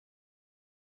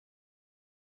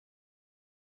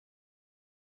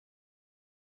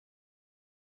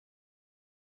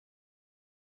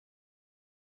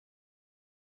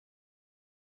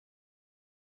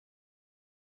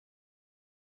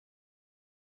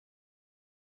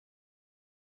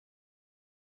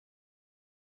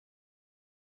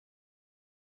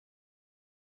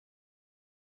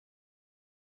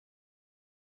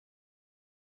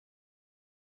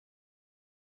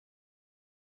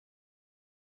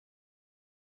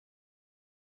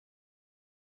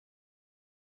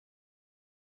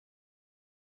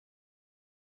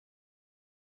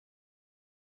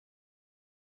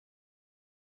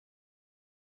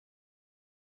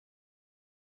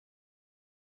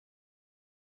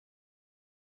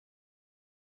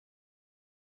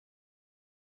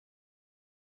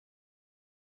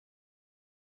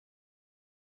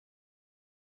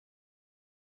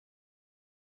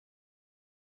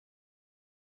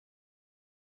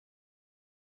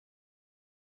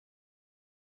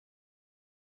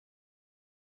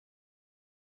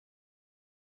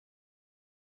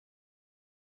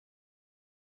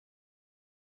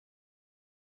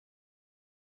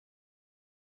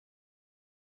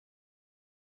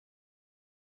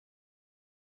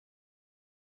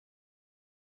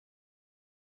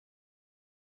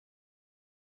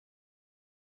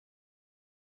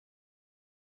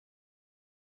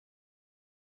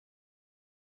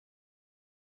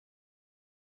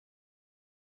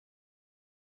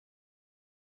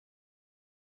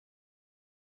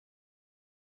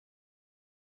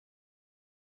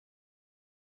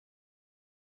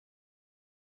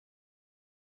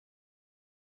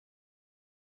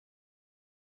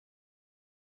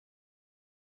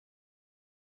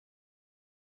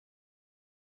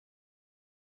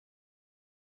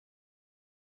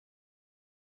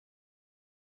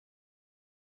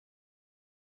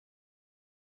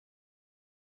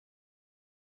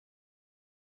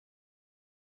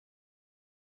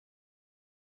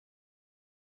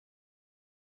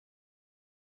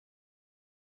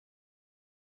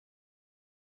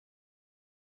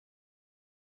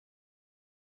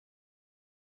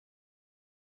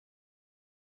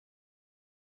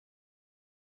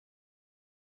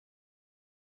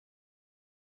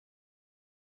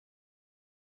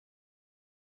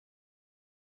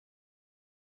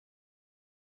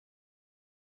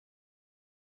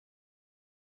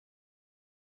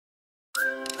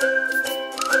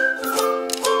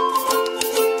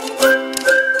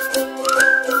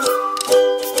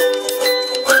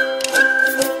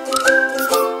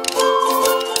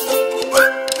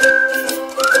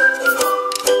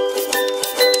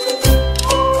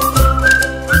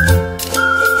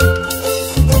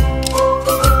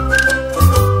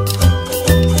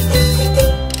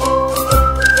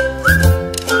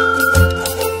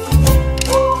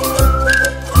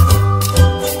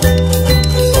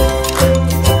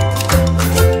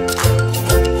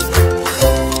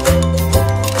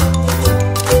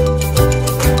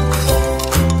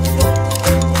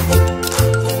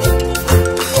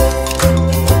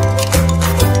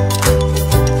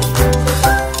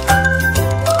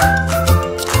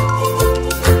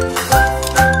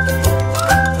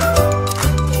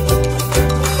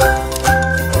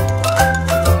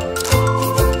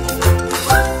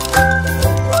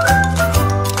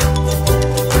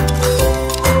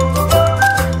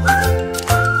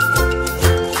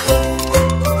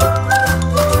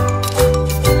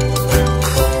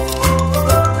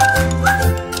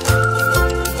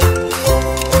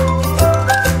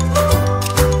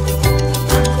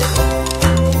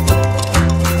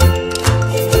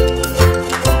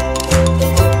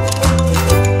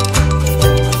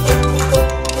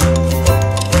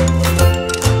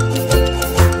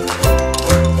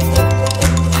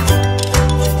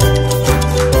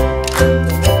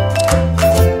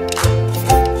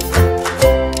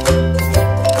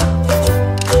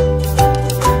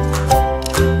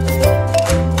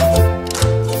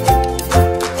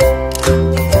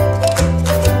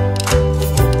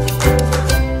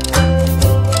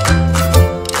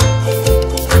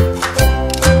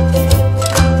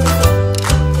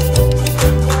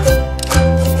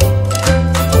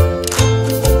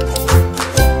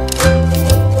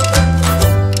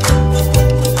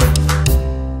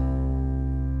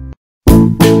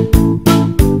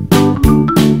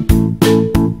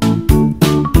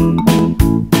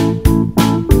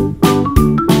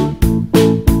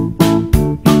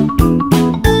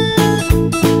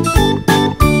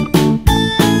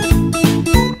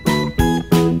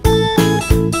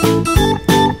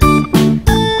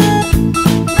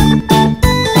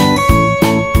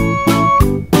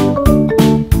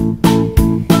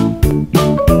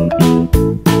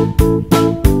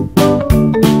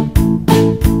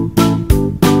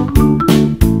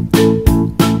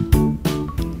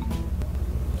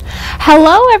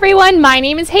Hello everyone, my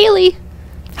name is Haley.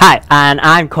 Hi, and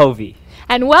I'm Covey.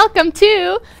 And welcome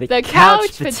to the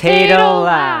Couch Potato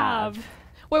Lab,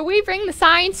 where we bring the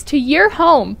science to your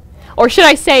home. Or should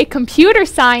I say computer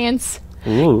science?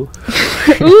 Ooh.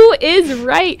 Ooh is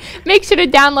right. Make sure to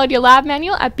download your lab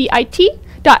manual at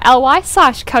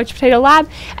bit.ly/couchpotatolab,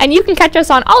 and you can catch us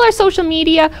on all our social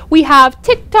media. We have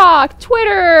TikTok,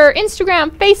 Twitter, Instagram,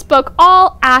 Facebook,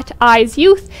 all at Eyes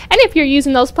Youth. And if you're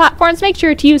using those platforms, make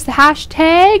sure to use the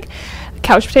hashtag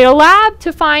CouchPotatoLab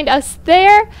to find us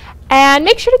there. And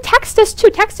make sure to text us too.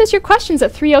 Text us your questions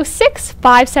at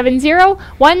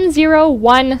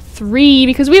 306-570-1013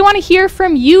 because we want to hear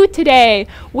from you today.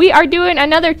 We are doing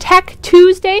another Tech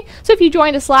Tuesday. So if you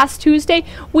joined us last Tuesday,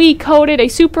 we coded a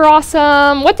super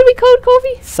awesome, what did we code,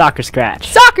 Covey? Soccer Scratch.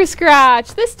 Soccer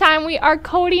Scratch. This time we are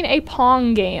coding a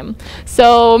Pong game.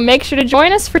 So make sure to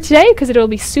join us for today because it will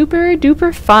be super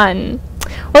duper fun.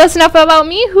 Well, that's enough about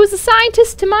me. Who's the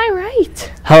scientist to my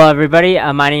right? Hello, everybody.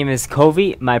 My name is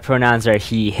Covey. My pronouns are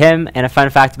he, him. And a fun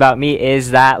fact about me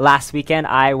is that last weekend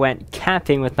I went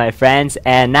camping with my friends,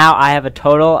 and now I have a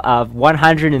total of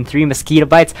 103 mosquito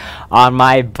bites on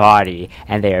my body.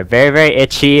 And they are very, very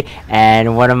itchy.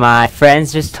 And one of my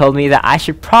friends just told me that I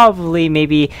should probably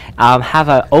maybe have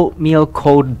an oatmeal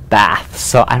cold bath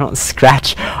so I don't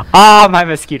scratch all my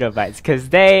mosquito bites because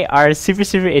they are super,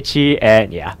 super itchy.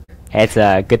 And yeah. It's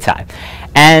a good time.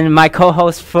 And my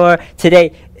co-host for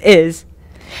today is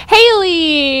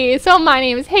Haley. So my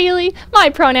name is Haley. My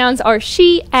pronouns are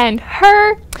she and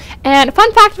her. And a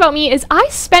fun fact about me is I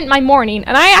spent my morning,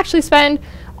 and I actually spend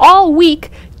all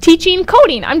week teaching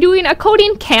coding. I'm doing a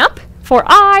coding camp for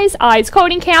Eyes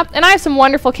Coding Camp, and I have some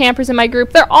wonderful campers in my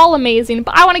group. They're all amazing,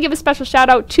 but I want to give a special shout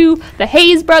out to the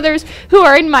Hayes brothers who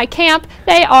are in my camp.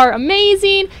 They are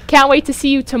amazing. Can't wait to see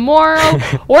you tomorrow.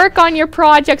 Work on your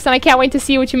projects, and I can't wait to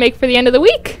see what you make for the end of the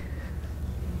week.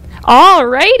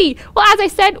 Alrighty. Well, as I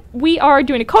said, we are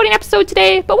doing a coding episode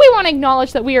today, but we want to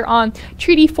acknowledge that we are on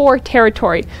Treaty 4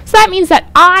 territory. So that means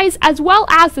that Eyes, as well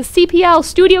as the CPL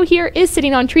studio here, is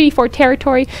sitting on Treaty 4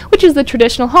 territory, which is the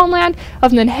traditional homeland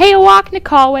of the Nehewak,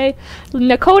 Nikawe,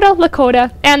 Nakota,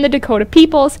 Lakota, and the Dakota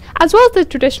peoples, as well as the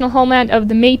traditional homeland of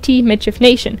the Métis Michif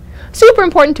Nation. Super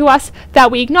important to us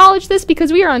that we acknowledge this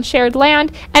because we are on shared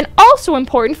land, and also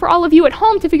important for all of you at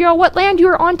home to figure out what land you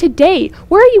are on today.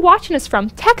 Where are you watching us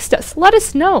from? Text us. Let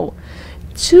us know.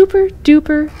 Super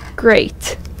duper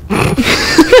great. We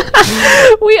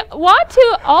want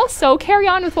to also carry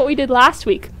on with what we did last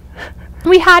week.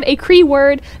 We had a Cree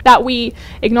word that we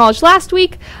acknowledged last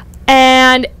week,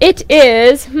 and it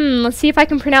is, let's see if I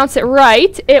can pronounce it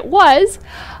right. It was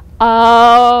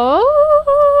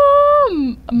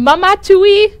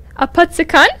Mamatui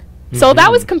Aputsakan. So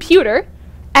that was computer.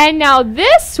 And now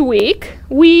this week,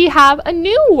 we have a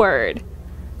new word.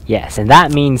 Yes, and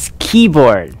that means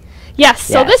keyboard. Yes,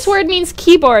 so this word means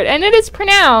keyboard, and it is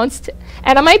pronounced,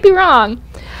 and I might be wrong,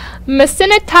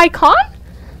 Masinataikon?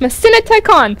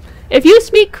 Masinataikon. If you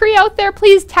speak Cree out there,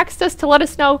 please text us to let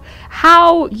us know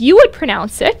how you would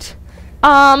pronounce it.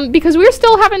 Because we're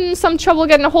still having some trouble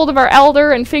getting a hold of our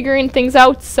elder and figuring things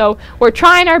out, so we're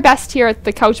trying our best here at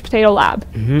the Couch Potato Lab.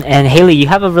 And Haley, you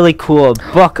have a really cool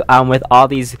book with all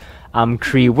these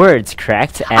Cree words,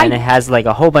 correct? And it has like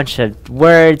a whole bunch of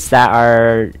words that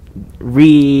are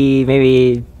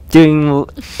maybe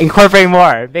incorporating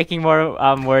more, making more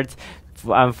words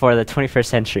for the 21st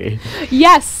century.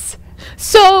 Yes.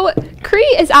 So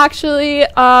Cree is actually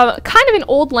kind of an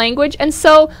old language, and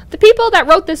so the people that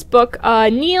wrote this book,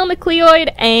 Neil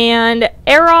McLeod and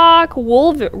Eric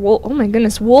Wolvengray,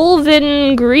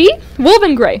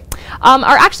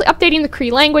 are actually updating the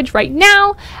Cree language right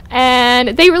now, and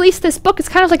they released this book. It's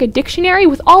kind of like a dictionary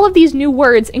with all of these new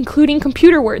words, including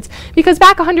computer words, because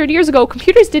back 100 years ago,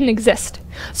 computers didn't exist.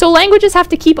 So languages have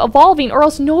to keep evolving or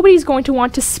else nobody's going to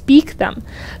want to speak them.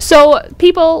 So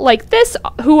people like this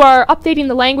who are updating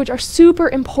the language are super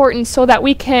important so that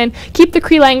we can keep the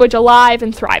Cree language alive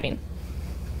and thriving.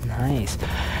 Nice.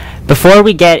 Before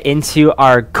we get into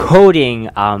our coding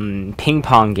ping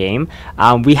pong game,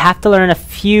 we have to learn a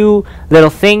few little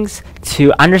things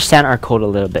to understand our code a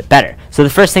little bit better. So the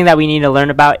first thing that we need to learn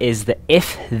about is the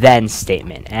if-then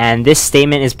statement. And this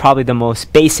statement is probably the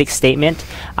most basic statement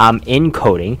in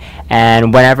coding.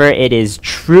 And whenever it is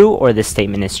true or the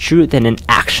statement is true, then an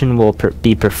action will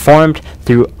be performed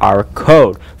through our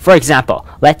code. For example,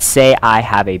 let's say I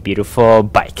have a beautiful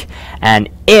bike. And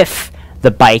if the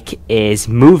bike is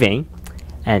moving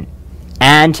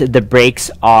and the brakes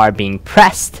are being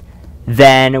pressed,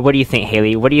 then what do you think,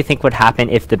 Haley? What do you think would happen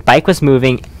if the bike was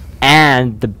moving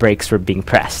and the brakes were being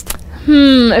pressed?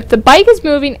 If the bike is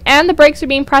moving and the brakes are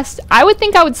being pressed, I would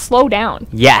think I would slow down.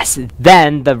 Yes,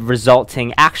 then the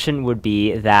resulting action would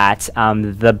be that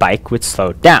the bike would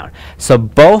slow down. So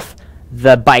both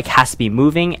the bike has to be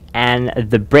moving and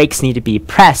the brakes need to be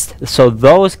pressed. So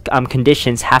those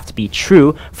conditions have to be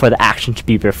true for the action to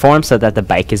be performed so that the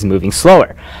bike is moving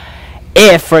slower.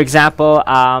 If, for example,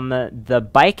 the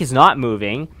bike is not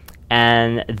moving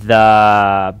and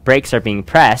the brakes are being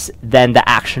pressed, then the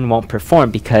action won't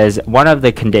perform because one of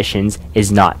the conditions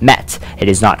is not met. It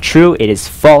is not true, it is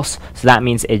false, so that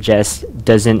means it just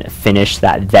doesn't finish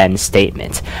that then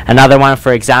statement. Another one,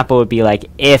 for example, would be like,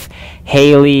 if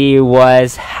Haley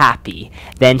was happy,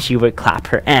 then she would clap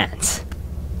her hands.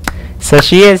 So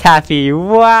she is happy.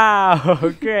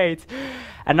 Wow, great.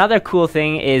 Another cool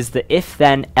thing is the if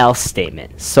then else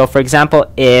statement. So for example,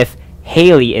 if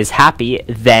Haley is happy,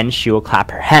 then she will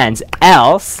clap her hands.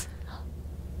 Else,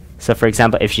 so for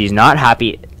example, if she's not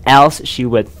happy, else she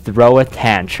would throw a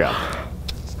tantrum.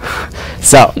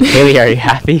 So, Haley, are you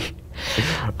happy?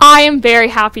 I am very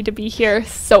happy to be here.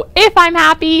 So if I'm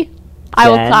happy, I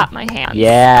will clap my hands.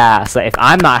 Yeah. So if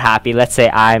I'm not happy, let's say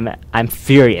I'm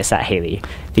furious at Haley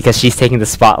because she's taking the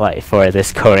spotlight for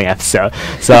this coding episode.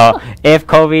 So if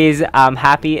Kobe's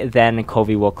happy, then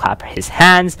Kobe will clap his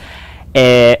hands.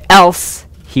 Else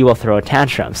he will throw a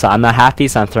tantrum. So I'm not happy,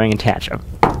 so I'm throwing a tantrum.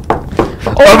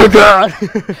 Oh my god!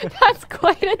 That's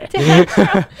quite a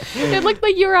tantrum. It looked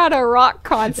like you were at a rock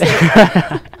concert.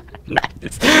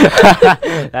 Nice.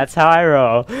 That's how I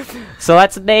roll. So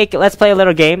let's play a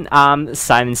little game.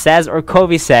 Simon says or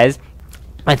Kobe says,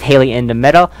 with Haley in the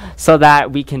middle, so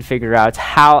that we can figure out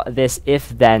how this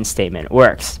if-then statement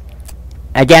works.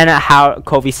 Again, how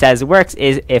Kobe says works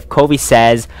is if Kobe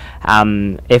says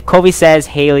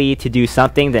Haley to do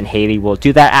something, then Haley will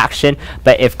do that action.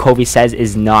 But if Kobe says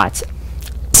is not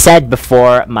said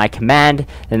before my command,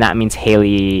 then that means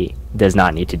Haley does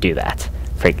not need to do that.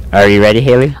 Are you ready,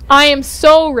 Haley? I am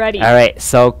so ready. All right.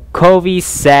 So Kobe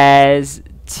says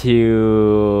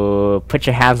to put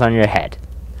your hands on your head.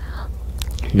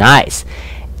 Nice.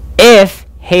 If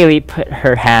Haley put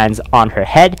her hands on her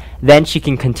head, then she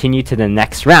can continue to the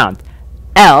next round.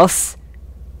 Else,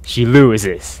 she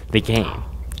loses the game.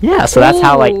 Yeah, so that's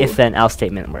how like if then else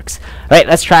statement works. All right,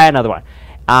 let's try another one.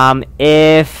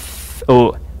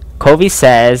 Kobe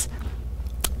says,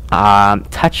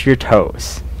 touch your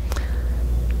toes.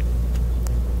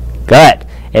 Good.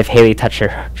 If Haley touched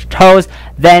her toes,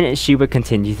 then she would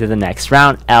continue to the next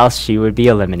round. Else, she would be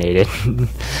eliminated.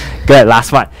 Good.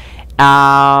 Last one.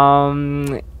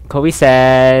 Kobe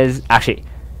says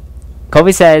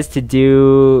to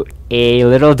do a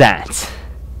little dance.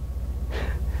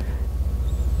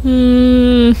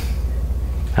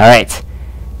 Alright.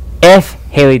 If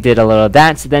Haley did a little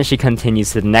dance, then she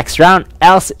continues to the next round,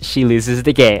 else she loses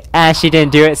the game. And she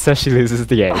didn't do it, so she loses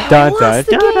the game. Dun, dun,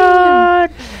 dun, dun.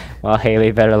 Well,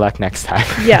 Haley, better luck next time.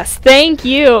 Yes, thank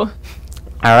you.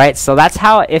 Alright, so that's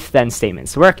how if-then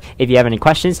statements work. If you have any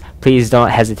questions, please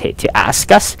don't hesitate to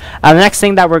ask us. The next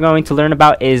thing that we're going to learn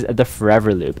about is the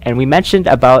forever loop. And we mentioned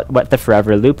about what the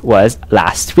forever loop was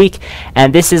last week.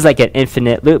 And this is like an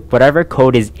infinite loop. Whatever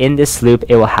code is in this loop,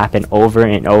 it will happen over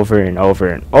and over and over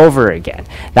and over again.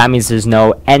 That means there's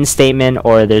no end statement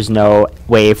or there's no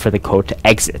way for the code to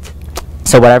exit.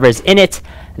 So whatever is in it,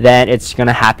 then it's going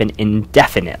to happen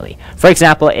indefinitely. For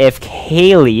example, if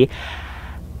Haley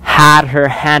had her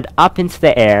hand up into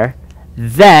the air,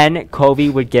 then Kobe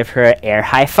would give her an air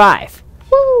high five.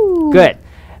 Woo. Good.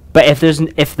 But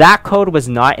if that code was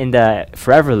not in the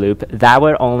forever loop, that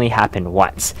would only happen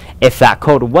once. If that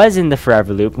code was in the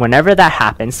forever loop, whenever that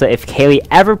happens, so if Haley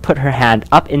ever put her hand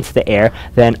up into the air,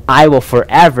 then I will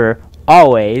forever,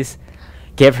 always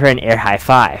give her an air high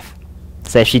five.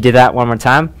 So if she did that one more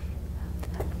time,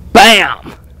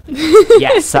 BAM!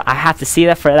 Yes, so I have to see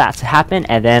that for that to happen,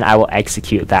 and then I will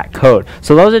execute that code.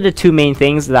 So those are the two main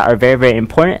things that are very, very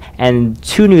important, and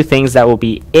two new things that will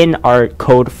be in our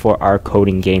code for our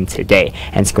coding game today,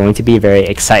 and it's going to be very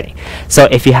exciting. So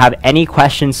if you have any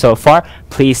questions so far,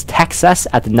 please text us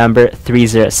at the number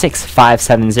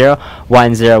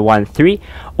 306-570-1013,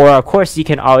 or of course you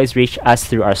can always reach us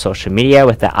through our social media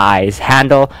with the eyes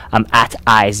handle at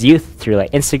eyes youth through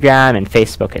like Instagram and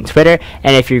Facebook and Twitter.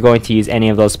 And if you're going to use any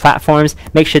of those platforms,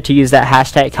 make sure to use that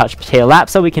hashtag CouchPotatoLab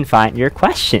so we can find your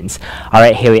questions.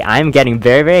 Alright, Haley, I'm getting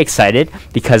very, very excited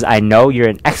because I know you're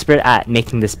an expert at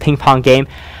making this ping pong game.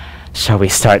 shall we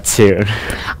start soon?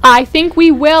 I think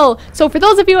we will. So for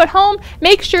those of you at home,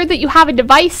 make sure that you have a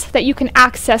device that you can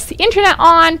access the internet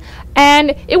on,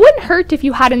 and it wouldn't hurt if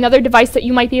you had another device that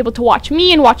you might be able to watch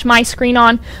me and watch my screen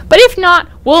on, but if not,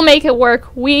 we'll make it work.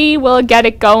 We will get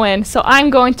it going. So I'm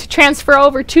going to transfer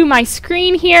over to my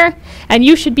screen here, and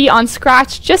you should be on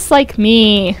Scratch just like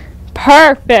me.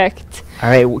 Perfect. All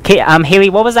right, okay, Haley,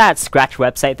 what was that Scratch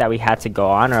website that we had to go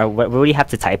on, or what do you have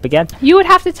to type again? You would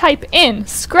have to type in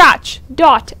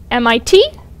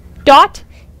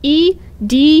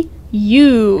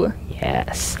scratch.mit.edu.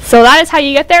 Yes. So that is how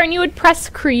you get there, and you would press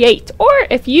create. Or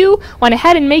if you went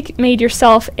ahead and made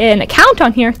yourself an account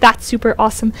on here, that's super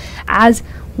awesome as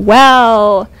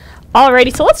well.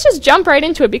 Alrighty, so let's just jump right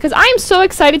into it because I am so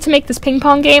excited to make this ping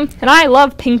pong game, and I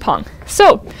love ping pong.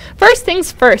 So first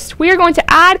things first, we are going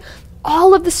to add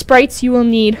all of the sprites you will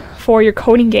need for your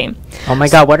coding game. Oh my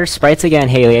god, what are sprites again,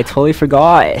 Haley? I totally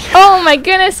forgot. Oh my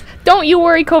goodness, don't you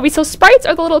worry, Kobe. So sprites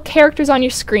are the little characters on your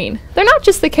screen. They're not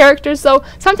just the characters though,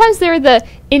 sometimes they're the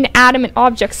inanimate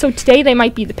objects. So today they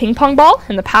might be the ping pong ball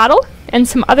and the paddle and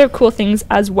some other cool things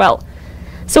as well.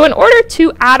 So in order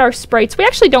to add our sprites, we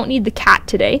actually don't need the cat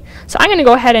today. So I'm going to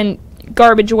go ahead and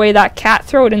garbage away that cat,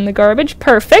 throw it in the garbage.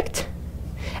 Perfect.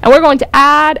 And we're going to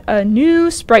add a new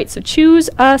sprite. So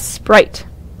choose a sprite.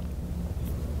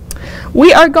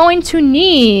 We are going to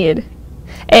need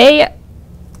a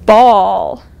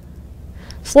ball.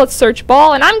 So let's search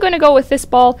ball, and I'm going to go with this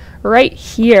ball right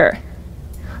here.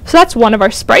 So that's one of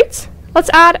our sprites. Let's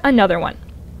add another one.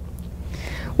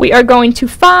 We are going to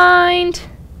find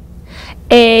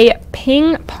a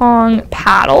ping pong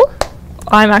paddle.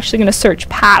 I'm actually going to search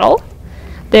paddle.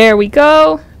 There we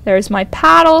go. There's my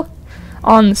paddle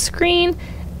on the screen.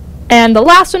 And the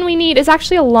last one we need is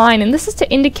actually a line, and this is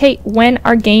to indicate when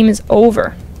our game is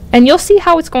over. And you'll see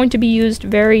how it's going to be used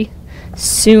very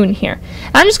soon here.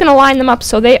 And I'm just going to line them up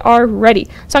so they are ready.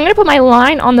 So I'm going to put my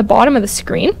line on the bottom of the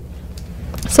screen.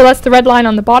 So that's the red line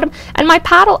on the bottom. And my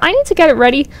paddle, I need to get it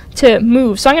ready to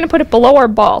move. So I'm going to put it below our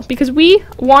ball because we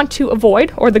want to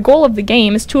avoid, or the goal of the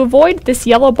game is to avoid this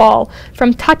yellow ball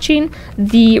from touching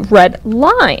the red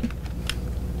line.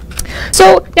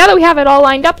 So now that we have it all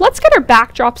lined up, let's get our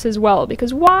backdrops as well,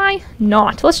 because why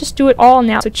not? Let's just do it all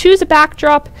now. So choose a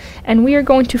backdrop, and we are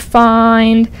going to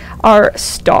find our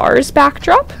stars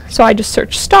backdrop. So I just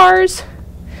search stars.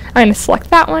 I'm going to select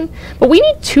that one. But we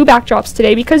need two backdrops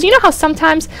today because you know how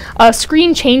sometimes a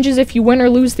screen changes if you win or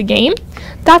lose the game?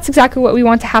 That's exactly what we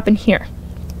want to happen here.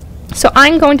 So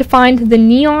I'm going to find the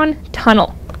neon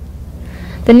tunnel.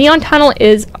 The neon tunnel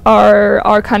is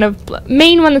our kind of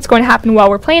main one that's going to happen while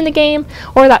we're playing the game,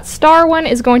 or that star one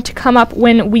is going to come up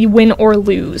when we win or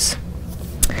lose.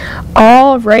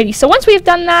 Alrighty, so once we have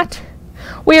done that,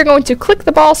 we are going to click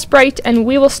the ball sprite and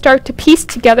we will start to piece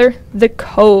together the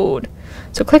code.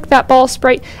 So click that ball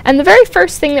sprite, and the very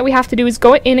first thing that we have to do is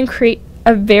go in and create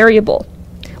a variable.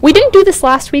 We didn't do this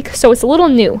last week, so it's a little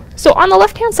new. So on the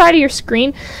left-hand side of your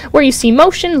screen, where you see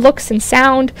motion, looks, and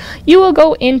sound, you will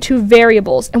go into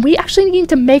variables. And we actually need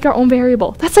to make our own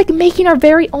variable. That's like making our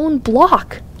very own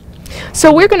block.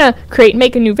 So we're going to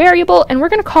make a new variable, and we're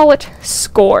going to call it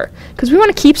score, because we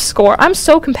want to keep score. I'm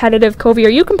so competitive. Kobe, are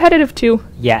you competitive too?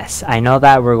 Yes, I know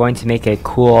that we're going to make a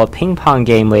cool ping pong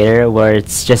game later where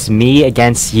it's just me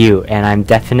against you, and I'm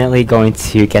definitely going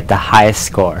to get the highest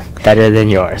score. Better than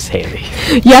yours, Haley.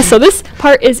 Yeah, so this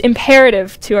part is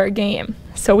imperative to our game.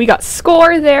 So we got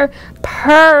score there.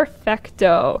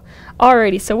 Perfecto.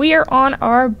 Alrighty, so we are on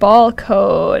our ball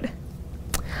code.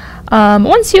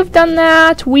 Once you've done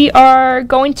that, we are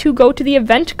going to go to the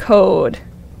event code.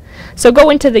 So go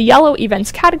into the yellow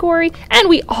events category, and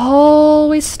we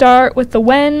always start with the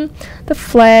when the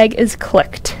flag is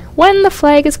clicked. When the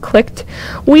flag is clicked,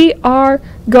 we are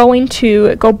going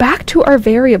to go back to our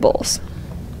variables.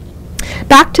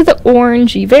 Back to the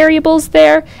orangey variables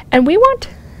there, and we want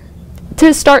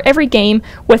to start every game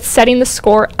with setting the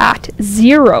score at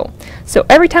 0. So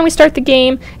every time we start the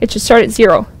game, it should start at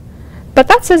 0. But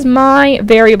that says my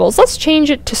variables. Let's change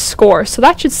it to score. So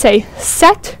that should say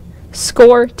set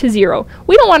score to 0.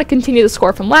 We don't want to continue the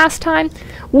score from last time.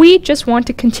 We just want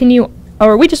to continue,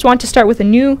 or we just want to start with a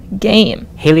new game.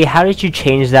 Haley, how did you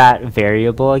change that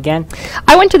variable again?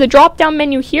 I went to the drop-down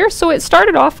menu here, so it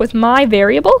started off with my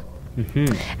variable,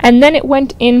 and then it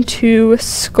went into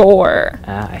score.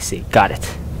 I see. Got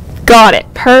it. Got it.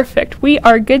 Perfect. We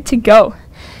are good to go.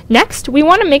 Next, we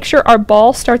want to make sure our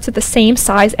ball starts at the same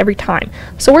size every time.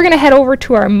 So we're going to head over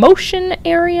to our motion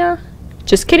area.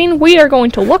 Just kidding. We are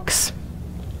going to looks.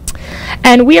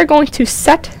 And we are going to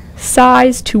set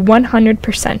size to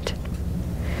 100%.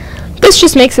 This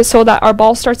just makes it so that our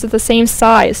ball starts at the same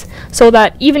size, so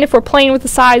that even if we're playing with the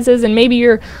sizes and maybe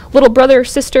your little brother or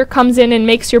sister comes in and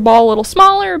makes your ball a little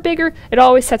smaller or bigger, it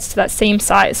always sets to that same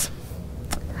size.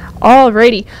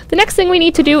 Alrighty, the next thing we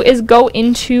need to do is go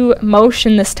into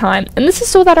motion this time, and this is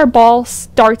so that our ball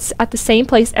starts at the same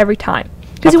place every time.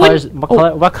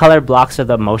 What color blocks are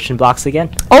the motion blocks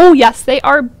again? Oh yes, they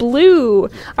are blue.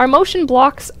 Our motion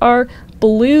blocks are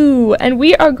blue, and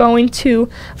we are going to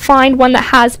find one that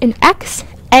has an X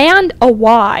and a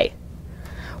Y.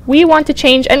 We want to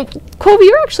change, and Kobe,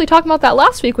 you were actually talking about that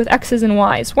last week with X's and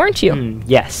Y's, weren't you?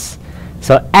 Yes.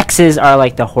 So X's are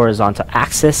like the horizontal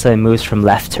axis, so it moves from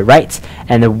left to right,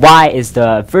 and the Y is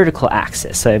the vertical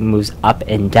axis, so it moves up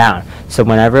and down. So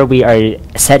whenever we are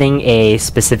setting a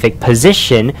specific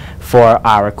position for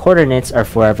our coordinates or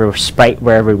for whatever sprite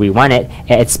wherever we want it,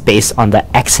 it's based on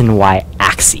the X and Y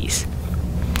axes.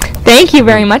 Thank you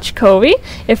very much, Kobe.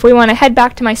 If we want to head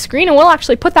back to my screen, and we'll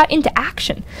actually put that into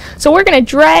action. So we're going to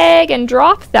drag and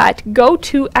drop that, go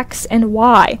to X and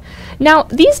Y. Now,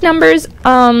 these numbers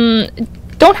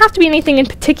don't have to be anything in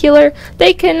particular.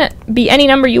 They can be any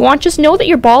number you want. Just know that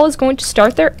your ball is going to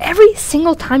start there every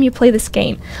single time you play this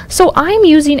game. So I'm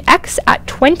using X at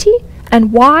 20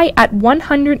 and Y at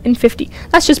 150.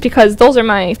 That's just because those are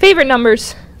my favorite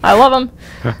numbers. I love them.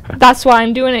 That's why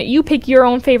I'm doing it. You pick your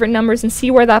own favorite numbers and see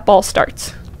where that ball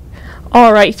starts.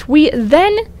 Alright, we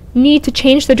then need to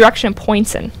change the direction it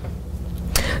points in.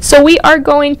 So we are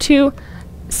going to,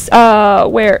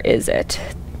 where is it?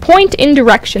 Point in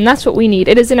direction, that's what we need.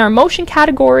 It is in our motion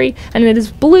category, and it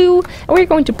is blue, and we're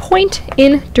going to point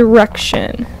in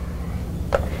direction.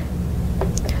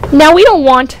 Now we don't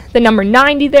want the number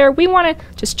 90 there. We want to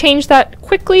just change that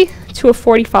quickly to a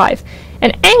 45.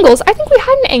 And angles, I think we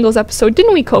had an angles episode,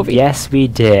 didn't we, Kobe? Yes, we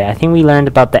did. I think we learned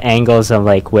about the angles of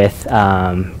with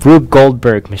Rube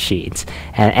Goldberg machines.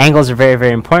 And angles are very,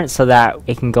 very important so that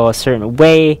it can go a certain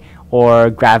way, or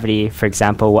gravity, for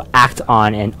example, will act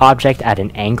on an object at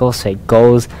an angle, so it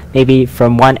goes maybe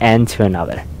from one end to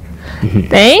another.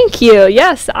 Thank you.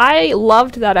 Yes, I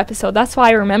loved that episode. That's why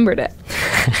I remembered it.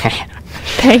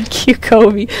 Thank you,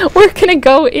 Kobe. We're going to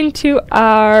go into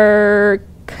our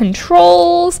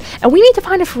controls, and we need to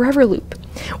find a forever loop.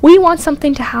 We want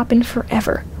something to happen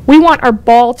forever. We want our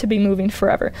ball to be moving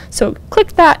forever. So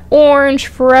click that orange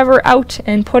forever out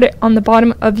and put it on the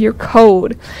bottom of your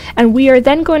code. And we are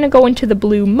then going to go into the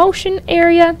blue motion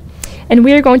area, and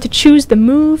we are going to choose the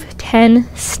move 10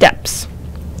 steps.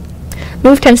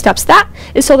 Move 10 steps. That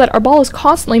is so that our ball is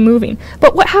constantly moving.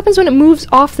 But what happens when it moves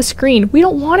off the screen? We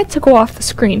don't want it to go off the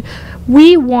screen.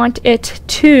 We want it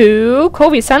to...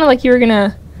 Kobe, it sounded like you were going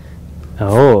to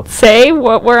say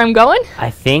where I'm going? I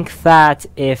think that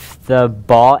if the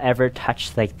ball ever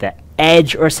touched the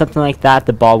edge or something like that,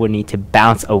 the ball would need to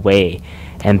bounce away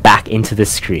and back into the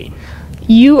screen.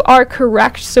 You are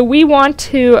correct. So we want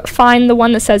to find the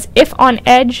one that says if on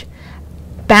edge,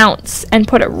 bounce, and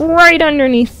put it right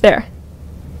underneath there.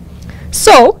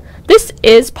 So this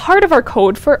is part of our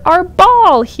code for our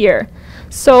ball here.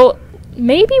 So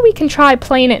maybe we can try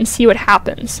playing it and see what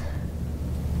happens.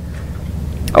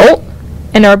 Oh,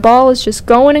 and our ball is just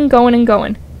going and going and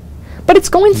going. But it's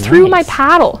going through my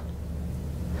paddle.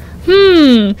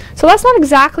 So that's not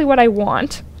exactly what I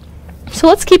want. So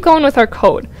let's keep going with our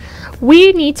code.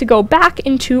 We need to go back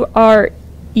into our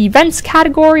events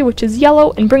category, which is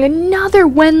yellow, and bring another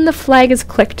when the flag is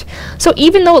clicked. So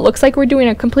even though it looks like we're doing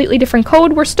a completely different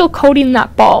code, we're still coding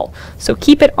that ball. So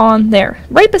keep it on there.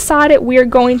 Right beside it, we are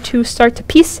going to start to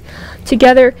piece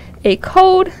together a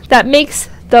code that makes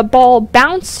the ball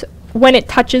bounce when it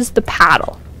touches the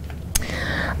paddle.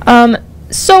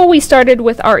 So we started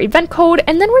with our event code,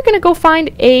 and then we're going to go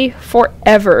find a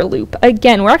forever loop.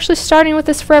 Again, we're actually starting with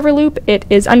this forever loop. It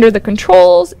is under the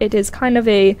controls. It is kind of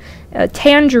a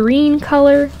tangerine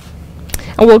color.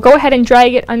 And we'll go ahead and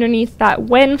drag it underneath that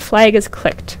when flag is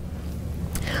clicked.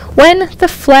 When the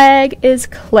flag is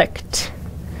clicked,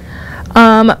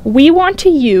 we want to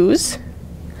use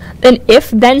an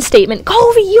if-then statement.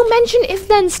 Kobe, you mentioned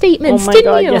if-then statements, didn't you?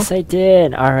 Oh my god, yes I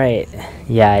did. Alright.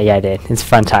 Yeah, I did. It's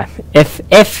fun time. I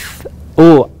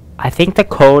think the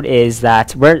code is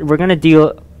that we're gonna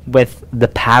deal with the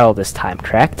paddle this time,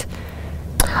 correct?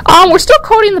 We're still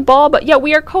coding the ball, but yeah,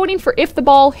 we are coding for if the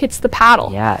ball hits the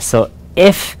paddle. Yeah, so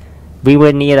if we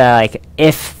would need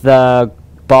if the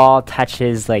ball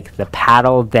touches the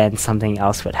paddle, then something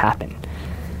else would happen.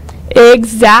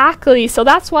 Exactly. So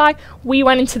that's why we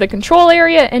went into the control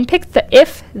area and picked the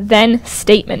if-then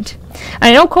statement. And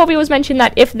I know Kobe was mentioning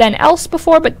that if-then-else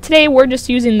before, but today we're just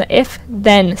using the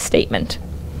if-then statement.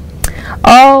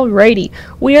 Alrighty,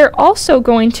 we are also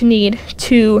going to need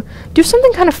to do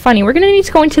something kind of funny. We're going to need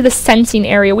to go into the sensing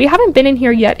area. We haven't been in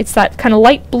here yet. It's that kind of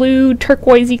light blue,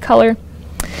 turquoisey color.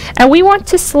 And we want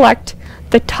to select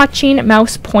the touching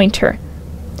mouse pointer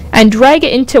and drag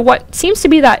it into what seems to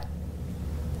be that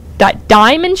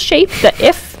diamond shape, the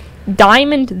if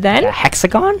diamond then. A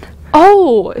hexagon?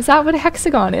 Oh, is that what a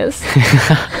hexagon is?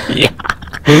 Yeah.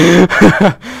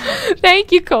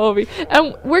 Thank you, Colby.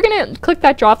 And we're going to click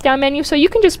that drop down menu so you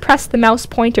can just press the mouse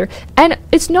pointer. And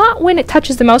it's not when it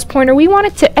touches the mouse pointer. We want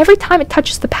it to every time it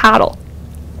touches the paddle.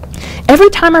 Every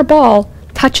time our ball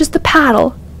touches the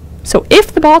paddle. So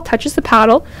if the ball touches the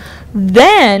paddle,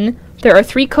 then there are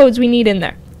 3 codes we need in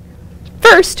there.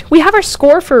 First, we have our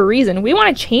score for a reason. We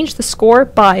want to change the score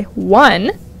by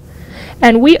 1.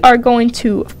 And we are going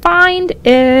to find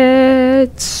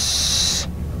it.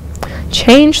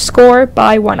 Change score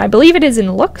by 1. I believe it is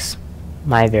in looks.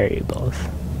 My variables.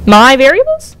 My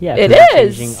variables? Yeah, it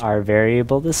is. Changing our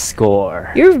variable to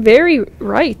score. You're very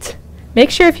right. Make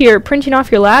sure if you're printing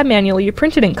off your lab manual, you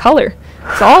print it in color.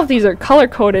 So all of these are color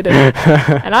coded,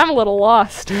 and I'm a little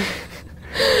lost.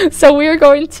 So we're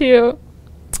going to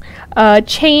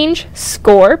change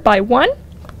score by 1.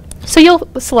 So you'll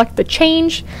select the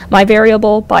change my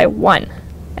variable by 1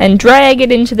 and drag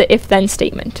it into the if then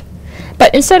statement.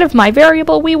 But instead of my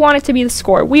variable, we want it to be the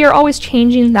score. We are always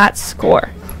changing that score.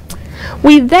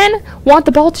 We then want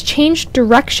the ball to change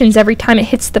directions every time it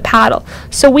hits the paddle.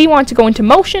 So we want to go into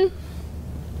motion.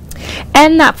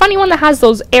 And that funny one that has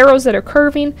those arrows that are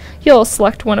curving, you'll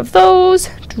select one of those,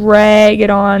 drag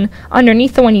it on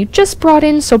underneath the one you just brought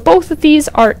in. So both of these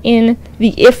are in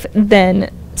the if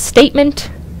then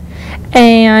statement.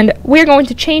 And we're going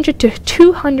to change it to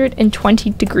 220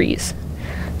 degrees.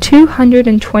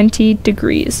 220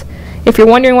 degrees. If you're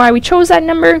wondering why we chose that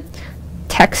number,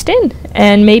 text in,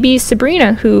 and maybe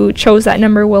Sabrina, who chose that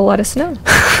number, will let us know.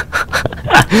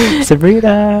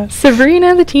 Sabrina,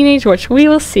 the teenage witch. We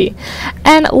will see.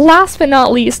 And last but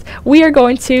not least, we are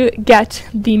going to get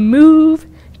the move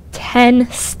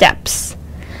 10 steps,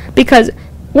 because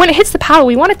when it hits the paddle,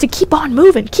 we want it to keep on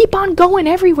moving, keep on going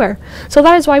everywhere. So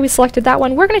that is why we selected that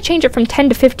one. We're going to change it from 10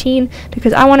 to 15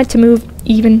 because I want it to move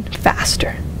even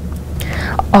faster.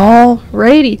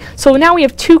 Alrighty, so now we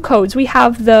have 2 codes. We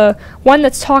have the one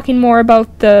that's talking more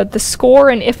about the score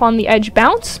and if on the edge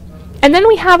bounce, and then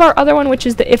we have our other one, which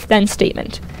is the if then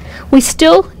statement. We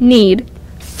still need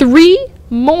 3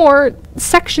 more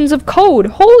sections of code.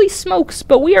 Holy smokes,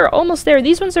 but we are almost there.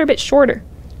 These ones are a bit shorter.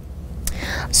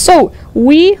 So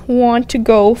we want to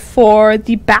go for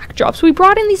the backdrops. We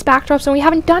brought in these backdrops and we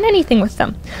haven't done anything with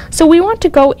them. So we want to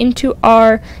go into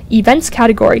our events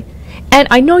category. And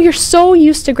I know you're so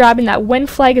used to grabbing that when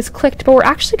flag is clicked, but we're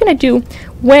actually going to do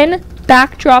when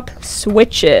backdrop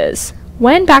switches.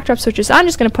 When backdrop switches. I'm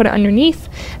just going to put it underneath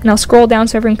and I'll scroll down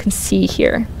so everyone can see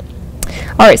here.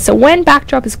 Alright, so when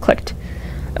backdrop is clicked.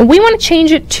 And we want to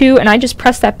change it to, and I just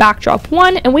pressed that backdrop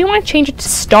 1, and we want to change it to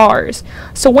stars.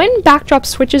 So when backdrop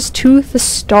switches to the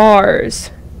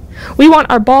stars, we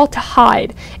want our ball to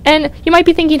hide. And you might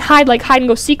be thinking hide like hide and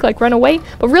go seek, like run away,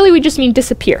 but really we just mean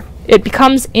disappear. It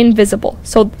becomes invisible.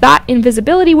 So that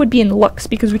invisibility would be in looks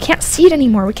because we can't see it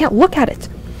anymore. We can't look at it.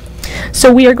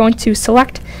 So we are going to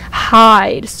select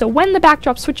hide. So when the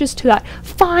backdrop switches to that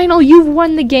final you've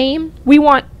won the game, we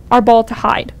want our ball to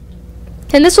hide.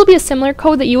 And this will be a similar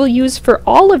code that you will use for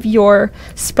all of your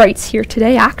sprites here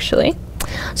today, actually.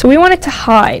 So we want it to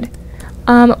hide.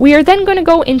 We are then going to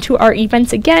go into our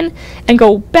events again and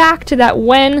go back to that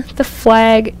when the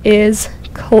flag is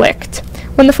clicked.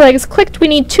 When the flag is clicked, we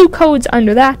need 2 codes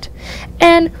under that.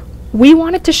 And we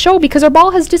want it to show because our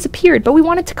ball has disappeared, but we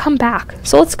want it to come back.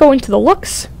 So let's go into the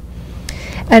looks.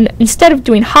 And instead of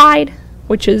doing hide,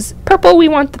 which is purple, we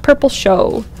want the purple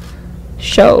show.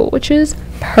 Show, which is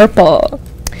purple.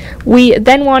 We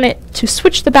then want it to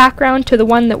switch the background to the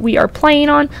one that we are playing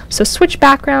on. So switch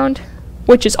background,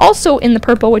 which is also in the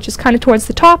purple, which is kind of towards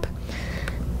the top.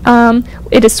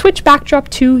 It is switch backdrop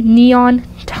to neon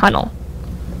tunnel.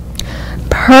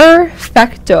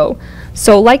 Perfecto.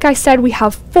 So like I said, we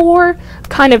have 4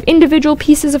 kind of individual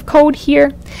pieces of code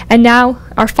here. And now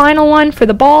our final one for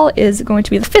the ball is going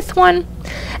to be the 5th one.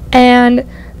 And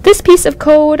this piece of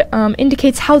code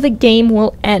indicates how the game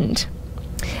will end.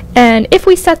 And if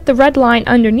we set the red line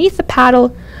underneath the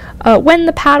paddle, when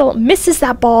the paddle misses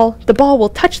that ball, the ball will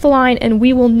touch the line and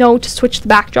we will know to switch the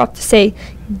backdrop to say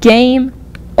game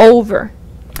over.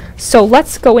 So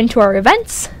let's go into our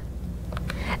events.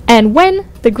 And when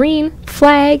the green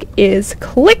flag is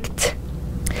clicked,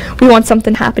 we want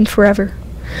something to happen forever.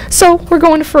 So we're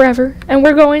going to forever and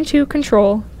we're going to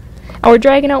control. and we're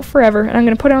dragging out forever, and I'm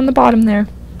going to put it on the bottom there.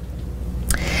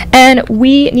 And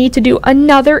we need to do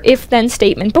another if-then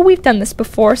statement, but we've done this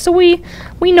before, so we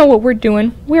know what we're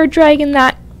doing. We're dragging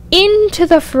that into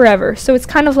the forever, so it's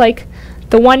kind of like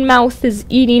the one mouth is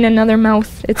eating another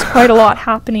mouth. It's quite a lot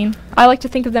happening. I like to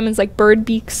think of them as like bird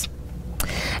beaks.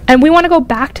 And we want to go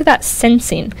back to that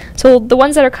sensing. So the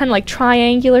ones that are kind of like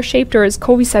triangular shaped, or as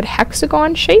Kobe said,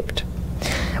 hexagon shaped.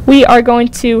 We are going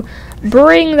to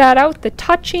bring that out, the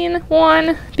touching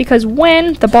one, because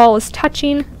when the ball is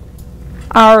touching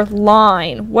our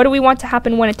line, what do we want to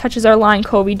happen when it touches our line,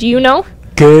 Kobe? Do you know?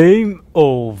 Game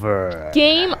over.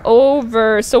 Game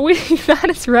over. So that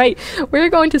is right. We're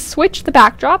going to switch the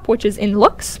backdrop, which is in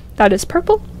looks. That is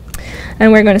purple.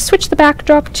 And we're going to switch the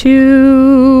backdrop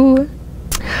to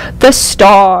the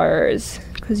stars,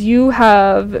 because you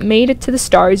have made it to the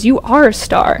stars. You are a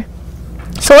star.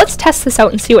 So let's test this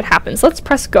out and see what happens. Let's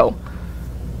press go.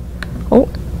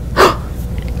 Oh.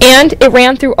 And it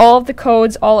ran through all of the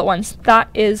codes all at once. That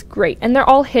is great. And they're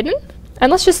all hidden.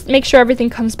 And let's just make sure everything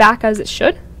comes back as it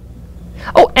should.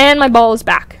 Oh, and my ball is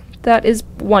back. That is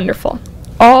wonderful.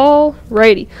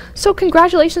 Alrighty. So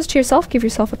congratulations to yourself. Give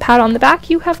yourself a pat on the back.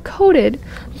 You have coded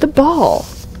the ball.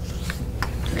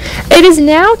 It is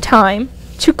now time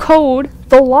to code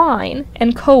the line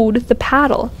and code the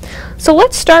paddle. So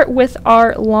let's start with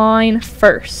our line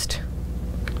first.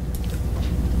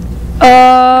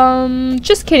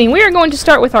 Just kidding. We are going to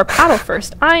start with our paddle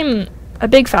first. I'm a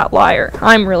big fat liar.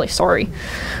 I'm really sorry.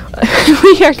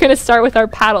 We are going to start with our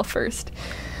paddle first.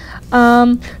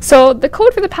 So the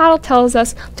code for the paddle tells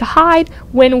us to hide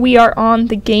when we are on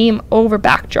the game over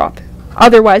backdrop,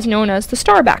 otherwise known as the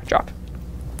star backdrop.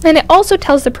 And it also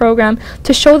tells the program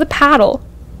to show the paddle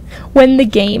when the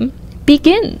game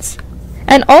begins.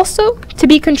 And also to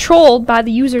be controlled by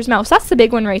the user's mouse. That's the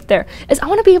big one right there. Is I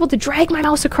want to be able to drag my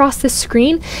mouse across this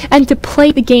screen and to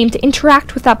play the game, to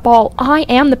interact with that ball. I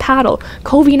am the paddle.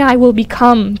 Kobe and I will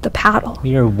become the paddle.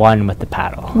 We are one with the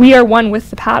paddle. We are one with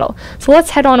the paddle. So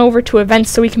let's head on over to events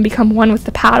so we can become one with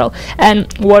the paddle.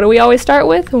 And what do we always start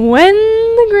with? When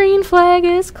the green flag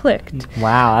is clicked.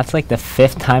 Wow, that's like the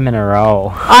 5th time in a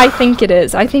row. I think it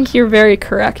is. I think you're very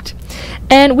correct.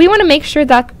 And we want to make sure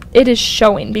that it is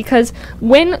showing, because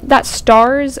when that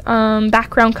star's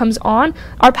background comes on,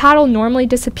 our paddle normally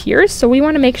disappears. So we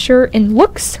want to make sure in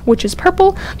looks, which is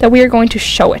purple, that we are going to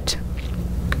show it.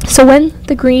 So when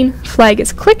the green flag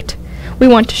is clicked, we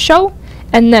want to show,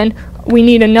 and then we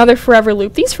need another forever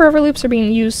loop. These forever loops are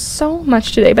being used so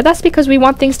much today, but that's because we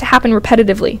want things to happen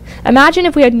repetitively. Imagine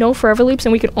if we had no forever loops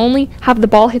and we could only have the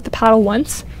ball hit the paddle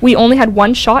once. We only had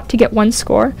one shot to get one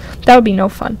score. That would be no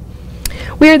fun.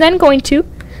 We are then going to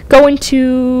go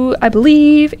into, I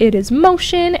believe it is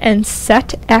motion, and set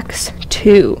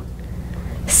x2.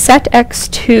 Set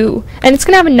x2. And it's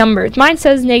going to have a number. Mine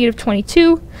says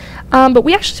 -22, but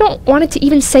we actually don't want it to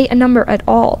even say a number at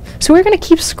all. So we're going to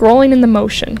keep scrolling in the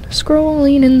motion.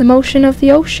 Scrolling in the motion of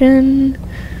the ocean.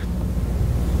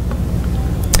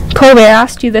 Kobe, I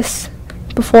asked you this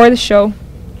before the show.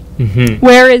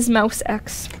 Where is mouse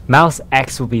X? Mouse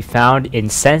X will be found in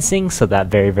sensing, so that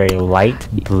very, very light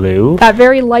blue. That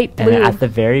very light blue. And at the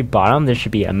very bottom, there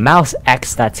should be a mouse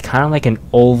X that's kind of like an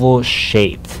oval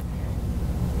shaped.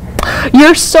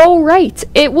 You're so right.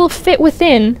 It will fit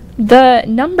within the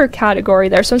number category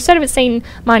there. So instead of it saying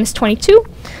 -22,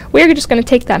 we're just going to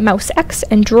take that mouse X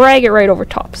and drag it right over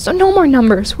top. So no more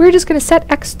numbers. We're just going to set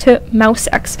X to mouse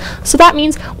X. So that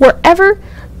means wherever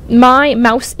my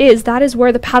mouse is, that is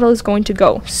where the paddle is going to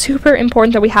go. Super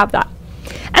important that we have that.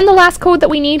 And the last code that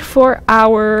we need for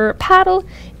our paddle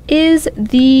is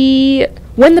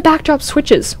when the backdrop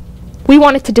switches, we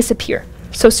want it to disappear.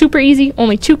 So super easy,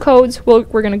 only 2 codes.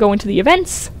 We're going to go into the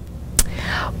events,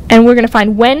 and we're going to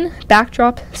find when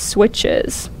backdrop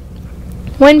switches.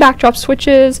 When backdrop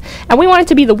switches, and we want it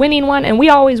to be the winning one, and we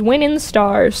always win in the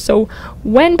stars. So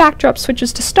when backdrop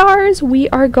switches to stars, we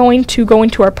are going to go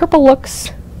into our purple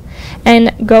looks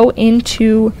and go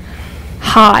into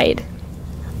hide.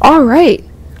 All right,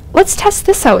 let's test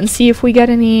this out and see if we get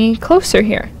any closer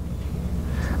here.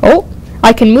 Oh,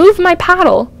 I can move my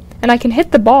paddle and I can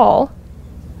hit the ball.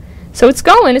 So it's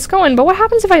going, but what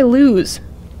happens if I lose?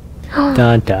 Dun,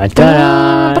 dun, dun,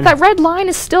 dun. But that red line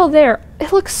is still there.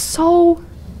 It looks so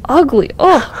ugly.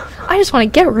 Oh, I just want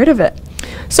to get rid of it.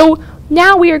 So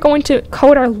now we are going to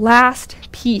code our last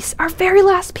piece, our very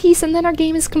last piece, and then our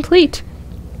game is complete.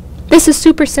 This is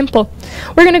super simple.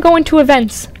 We're going to go into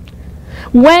events.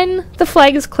 When the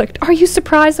flag is clicked, are you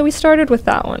surprised that we started with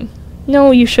that one?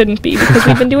 No, you shouldn't be, because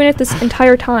we've been doing it this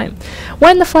entire time.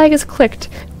 When the flag is clicked,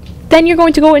 then you're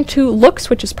going to go into looks,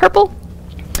 which is purple,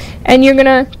 and you're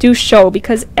gonna do show,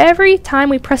 because every time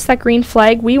we press that green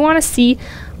flag, we want to see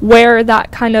where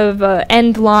that kind of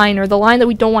end line, or the line that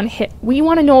we don't want to hit. We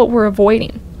want to know what we're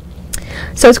avoiding.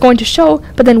 So it's going to show,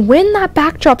 but then when that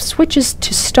backdrop switches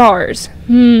to stars,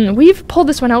 we've pulled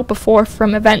this one out before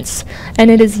from events,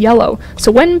 and it is yellow.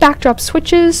 So when backdrop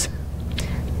switches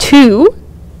to,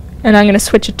 and I'm going to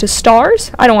switch it to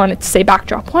stars. I don't want it to say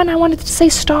backdrop 1, I want it to say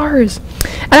stars.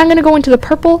 And I'm going to go into the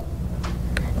purple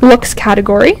looks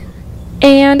category,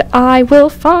 and I will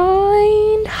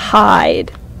find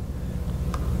hide.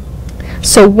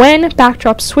 So when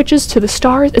backdrop switches to the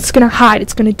stars, it's going to hide,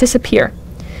 it's going to disappear.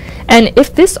 And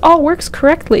if this all works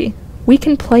correctly, we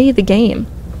can play the game.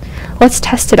 Let's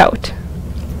test it out.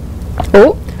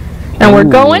 Oh, and we're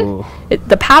going.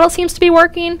 The paddle seems to be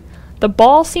working. The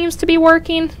ball seems to be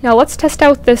working. Now let's test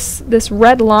out this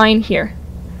red line here.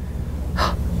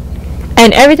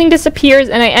 And everything disappears,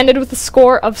 and I ended with a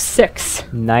score of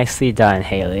 6. Nicely done,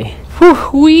 Haley.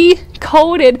 Whew, we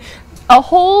coded a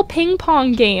whole ping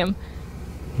pong game.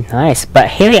 Nice. But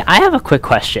Haley, I have a quick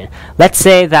question. Let's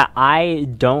say that I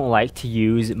don't like to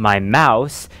use my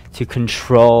mouse to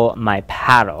control my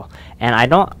paddle, and I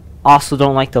also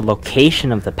don't like the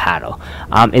location of the paddle.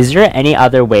 Is there any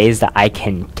other ways that I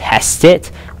can test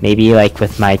it? Maybe like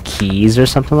with my keys or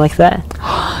something like that?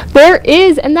 There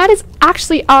is, and that is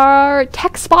actually our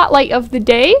tech spotlight of the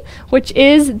day, which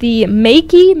is the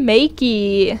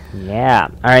Makey. Yeah.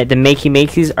 Alright, the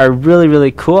Makeys are really,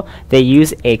 really cool. They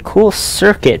use a cool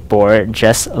circuit board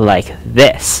just like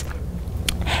this.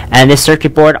 And this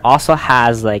circuit board also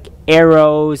has like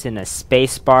arrows and a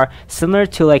space bar, similar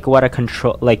to like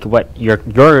what your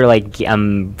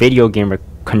video game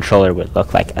controller would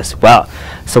look like as well.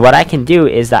 So what I can do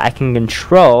is that I can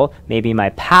control maybe my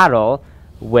paddle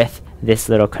with this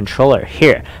little controller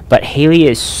here. But Haley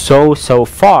is so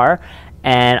far,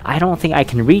 and I don't think I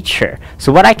can reach her.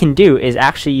 So what I can do is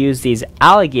actually use these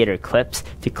alligator clips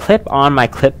to clip on my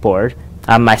clipboard,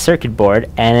 my circuit board,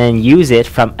 and then use it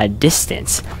from a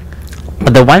distance.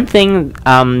 But the one thing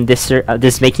this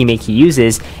Makey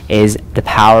uses is the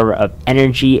power of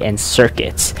energy and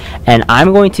circuits. And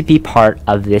I'm going to be part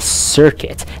of this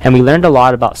circuit. And we learned a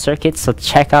lot about circuits, so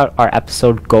check out our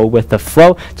episode Go With The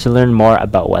Flow to learn more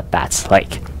about what that's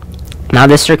like. Now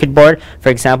this circuit board, for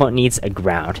example, needs a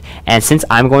ground. And since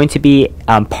I'm going to be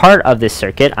part of this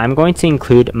circuit, I'm going to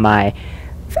include my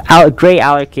gray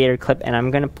alligator clip, and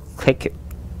I'm going to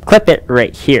clip it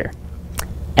right here.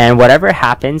 And whatever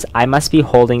happens, I must be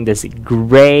holding this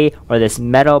gray or this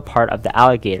metal part of the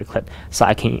alligator clip, so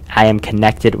I am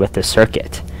connected with the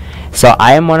circuit. So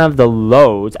I am one of the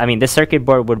loads. I mean, this circuit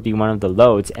board would be one of the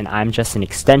loads, and I'm just an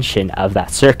extension of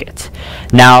that circuit.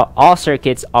 Now, all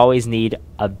circuits always need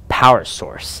a power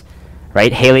source,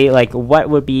 right? Haley, like what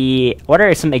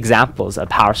are some examples of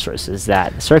power sources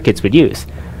that circuits would use?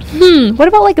 What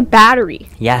about like a battery?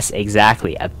 Yes,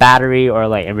 exactly. A battery, or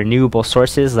like renewable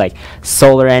sources like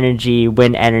solar energy,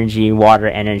 wind energy, water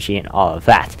energy, and all of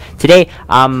that. Today,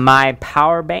 my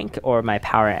power bank or my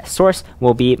power source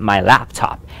will be my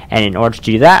laptop. And in order to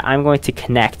do that, I'm going to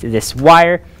connect this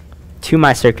wire to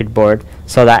my circuit board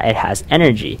so that it has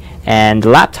energy. And the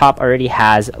laptop already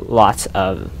has lots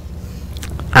of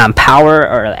power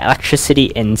or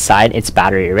electricity inside its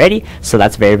battery already, so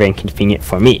that's very, very convenient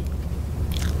for me.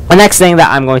 The next thing that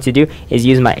I'm going to do is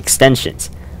use my extensions.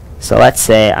 So let's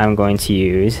say I'm going to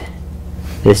use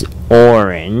this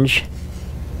orange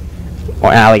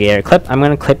or alligator clip. I'm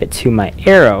going to clip it to my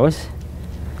arrows.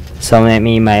 So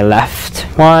maybe my left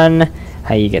one,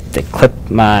 how you get to clip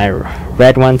my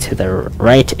red one to the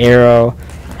right arrow,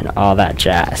 and all that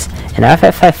jazz. And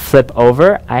if I flip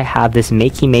over, I have this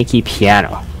Makey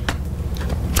piano.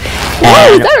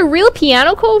 Whoa, is that a real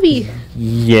piano, Kobe?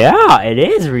 Yeah, it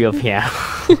is real piano.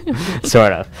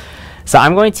 Sort of. So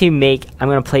I'm going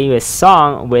to play you a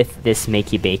song with this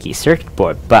Makey circuit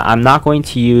board, but I'm not going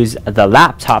to use the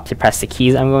laptop to press the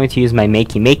keys. I'm going to use my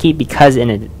Makey because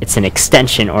it's an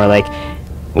extension, or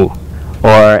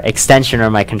extension, or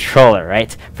my controller,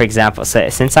 right? For example, so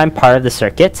since I'm part of the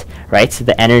circuit, right, so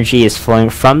the energy is flowing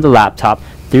from the laptop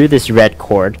through this red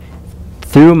cord,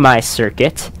 through my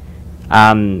circuit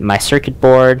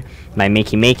board, my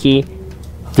Makey,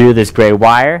 through this gray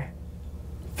wire,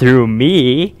 through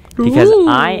me, because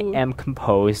I am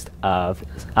composed of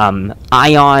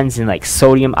ions, and like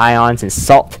sodium ions and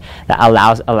salt, that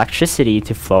allows electricity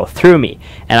to flow through me.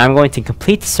 And I'm going to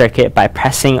complete the circuit by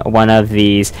pressing one of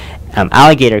these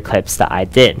alligator clips that I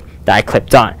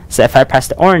clipped on. So if I press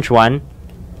the orange one,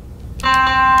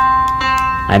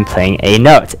 I'm playing a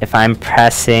note. If I'm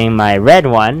pressing my red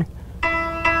one,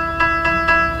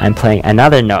 I'm playing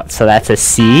another note. So that's a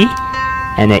C,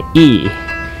 and an E.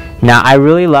 Now, I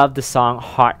really love the song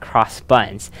Hot Cross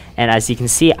Buns, and as you can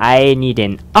see, I need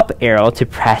an up arrow to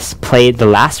press play the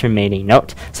last remaining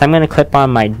note. So I'm going to clip on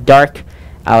my dark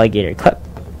alligator clip.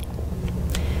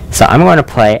 So I'm going to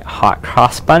play Hot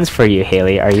Cross Buns for you,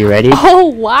 Haley. Are you ready? Oh,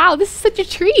 wow. This is such a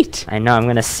treat. I know. I'm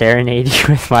going to serenade you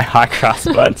with my Hot Cross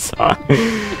Buns song.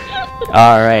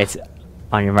 All right.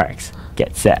 On your marks.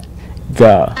 Get set.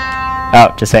 Go.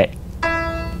 Oh, just wait.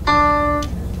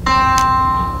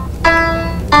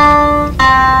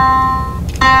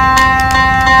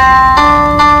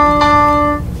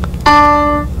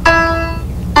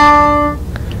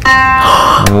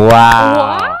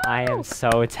 Wow. I am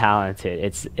so talented.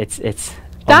 It's oh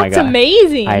my That's God.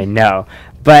 amazing. I know.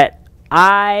 But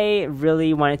I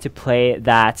really wanted to play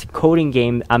that coding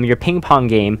game, your ping pong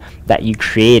game that you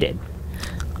created.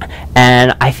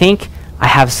 And I think I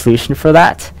have a solution for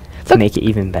that to make it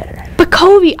even better. But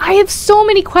Kobe, I have so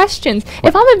many questions.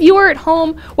 If I'm a viewer at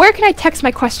home, where can I text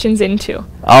my questions into?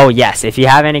 Oh, yes. If you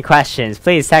have any questions,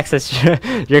 please text us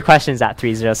your questions at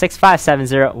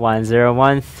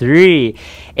 306-570-1013.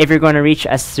 If you're going to reach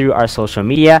us through our social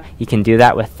media, you can do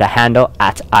that with the handle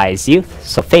at EyesYouth.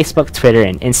 So Facebook, Twitter,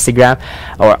 and Instagram,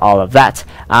 or all of that.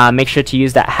 Make sure to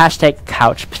use that hashtag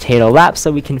CouchPotatoLab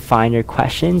so we can find your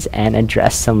questions and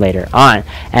address them later on.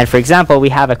 And for example, we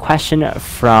have a question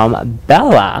from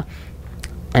Bella.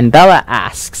 And Bella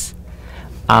asks,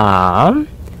 can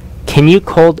you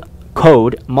code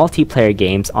multiplayer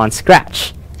games on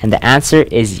Scratch? And the answer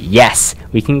is yes,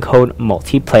 we can code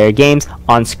multiplayer games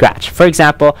on Scratch. For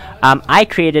example, I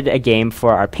created a game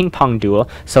for our ping pong duel.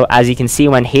 So as you can see,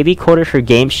 when Haley coded her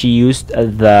game, she used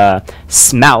the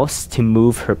mouse to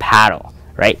move her paddle,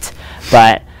 right?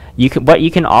 But what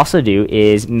you can also do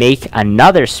is make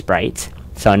another sprite,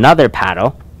 so another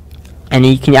paddle, and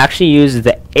you can actually use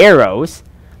the arrows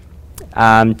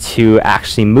to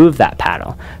actually move that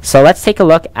paddle. So let's take a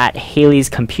look at Haley's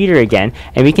computer again,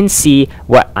 and we can see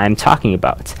what I'm talking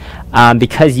about.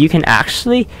 Because you can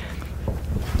actually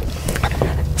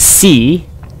see,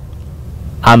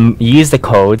 use the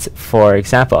codes. For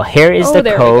example, here is the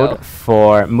code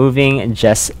for moving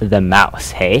just the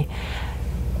mouse, hey?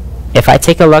 If I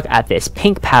take a look at this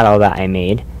pink paddle that I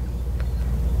made,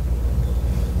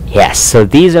 yes, so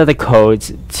these are the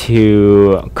codes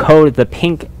to code the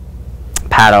pink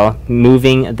paddle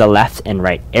moving the left and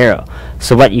right arrow.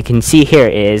 So what you can see here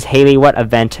is, Haley, what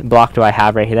event block do I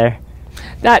have right there?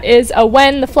 That is a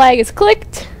when the flag is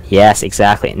clicked. Yes,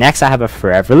 exactly. Next I have a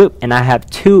forever loop, and I have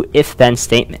two if-then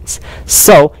statements.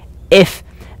 So if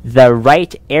the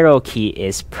right arrow key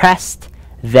is pressed,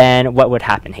 then what would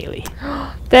happen, Haley?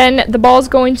 Then the ball is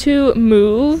going to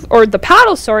move, or the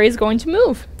paddle, sorry, is going to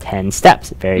move. 10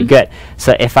 steps. Very good.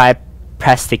 So if I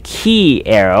press the key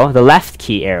arrow, the left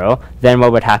key arrow, then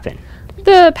what would happen?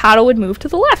 The paddle would move to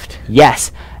the left.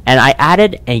 Yes, and I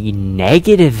added a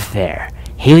negative there.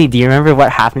 Haley, do you remember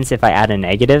what happens if I add a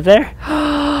negative there?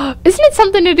 Isn't it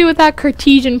something to do with that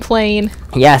Cartesian plane?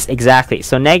 Yes, exactly.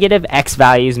 So negative x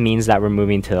values means that we're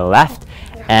moving to the left,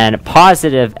 and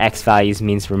positive x values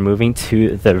means we're moving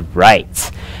to the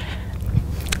right.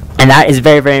 And that is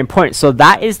very, very important. So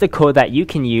that is the code that you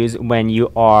can use when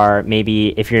you are,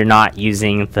 maybe if you're not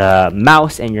using the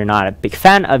mouse and you're not a big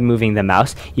fan of moving the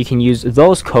mouse, you can use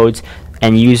those codes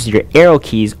and use your arrow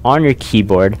keys on your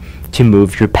keyboard to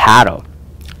move your paddle.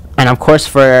 And of course,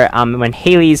 for when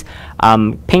Haley's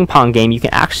ping pong game, you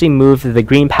can actually move the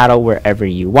green paddle wherever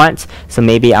you want. So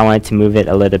maybe I wanted to move it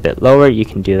a little bit lower, you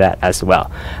can do that as well.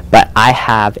 But I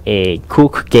have a cool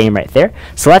game right there.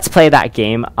 So let's play that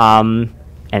game.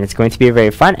 And it's going to be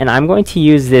very fun, and I'm going to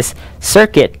use this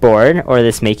circuit board, or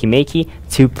this makey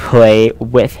to play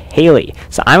with Haley.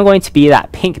 So I'm going to be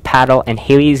that pink paddle, and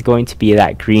Haley's going to be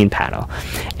that green paddle.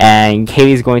 And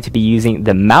Haley's going to be using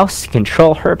the mouse to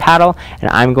control her paddle,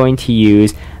 and I'm going to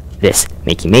use this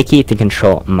makey to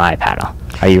control my paddle.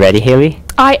 Are you ready, Haley?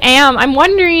 I am. I'm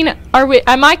wondering,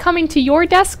 am I coming to your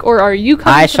desk, or are you coming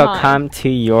to mine? I shall come to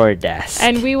your desk.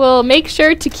 And we will make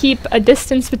sure to keep a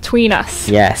distance between us.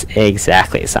 Yes,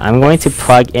 exactly. So I'm going to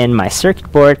plug in my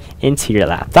circuit board into your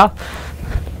laptop.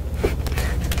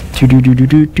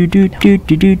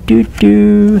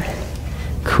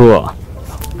 Cool.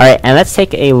 Alright, and let's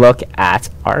take a look at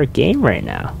our game right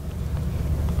now.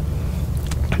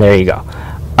 There you go.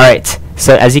 Alright,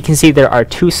 so as you can see, there are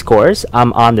two scores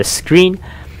on the screen.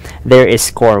 There is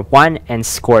score 1 and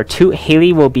score 2.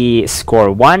 Haley will be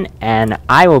score 1 and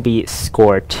I will be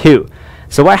score 2.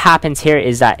 So what happens here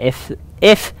is that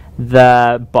if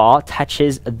the ball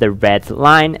touches the red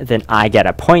line, then I get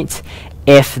a point.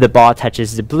 If the ball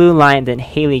touches the blue line, then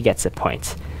Haley gets a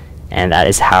point. And that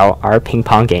is how our ping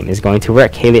pong game is going to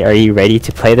work. Haley, are you ready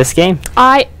to play this game?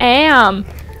 I am.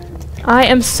 I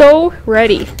am so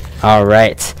ready. All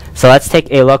right. So let's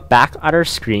take a look back at our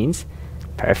screens.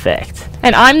 Perfect.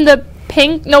 And I'm the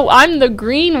I'm the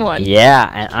green one. Yeah,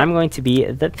 and I'm going to be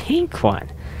the pink one.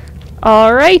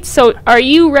 All right. So are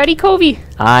you ready, Kobe?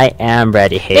 I am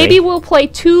ready, Haley. Maybe we'll play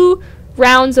 2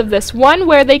 rounds of this. One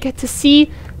where they get to see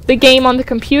the game on the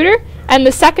computer, and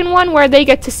the second one where they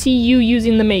get to see you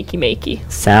using the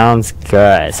makey. Sounds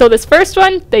good. So this first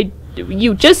one,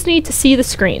 you just need to see the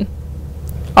screen.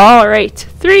 All right.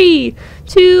 3,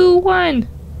 2, 1.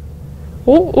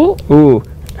 Oh. Ooh.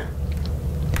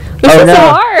 This is no.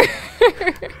 hard.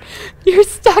 You're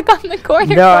stuck on the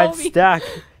corner, No, I'm Kobe. stuck.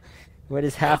 What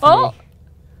is happening? Oh.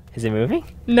 Is it moving?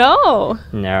 No.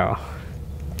 No.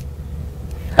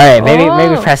 All right, maybe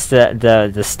Oh. press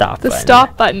the stop The button.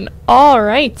 stop button. All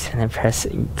right. And then press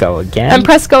go again. And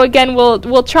press go again.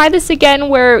 We'll try this again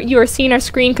where you are seeing our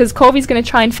screen, because Kobe's going to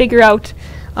try and figure out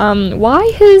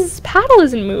why his paddle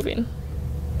isn't moving.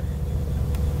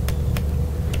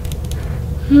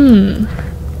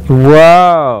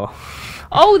 Whoa.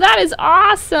 Oh, that is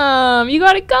awesome. You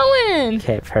got it going.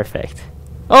 Okay, perfect.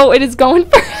 Oh, it is going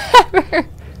forever.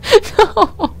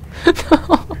 No.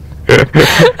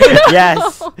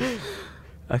 Yes.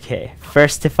 Okay,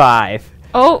 first to 5.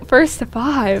 Oh, first to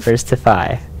 5. First to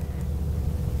 5.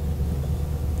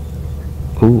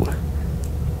 Ooh.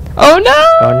 Oh, no.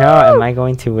 Oh no, am I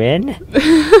going to win?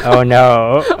 Oh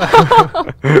no.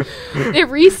 It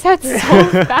resets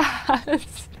so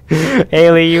fast.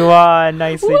 Haley, you won.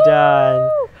 Nicely done.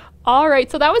 All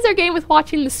right, so that was our game with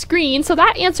watching the screen. So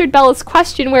that answered Bella's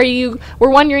question where you were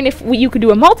wondering if you could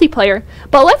do a multiplayer.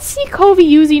 But let's see Kobe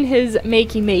using his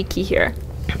makey here.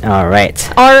 All right.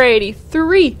 Alrighty,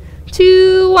 3,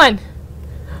 2, 1.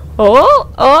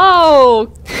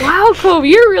 Oh, wow, Kobe,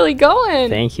 you're really going.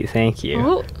 Thank you, thank you.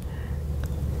 Oh.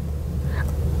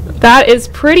 That is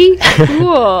pretty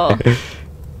cool.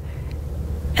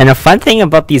 And a fun thing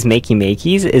about these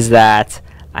makeys is that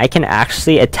I can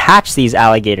actually attach these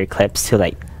alligator clips to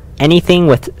like anything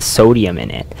with sodium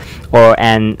in it,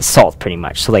 and salt pretty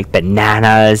much. So like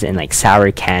bananas and like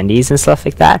sour candies and stuff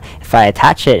like that. If I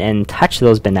attach it and touch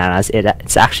those bananas,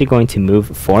 it's actually going to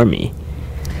move for me.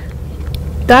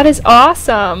 That is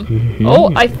awesome.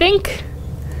 Oh, I think.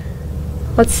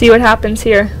 Let's see what happens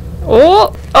here.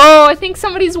 Oh, I think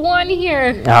somebody's won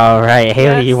here. All right,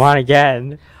 Haley, you Yes. won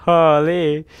again.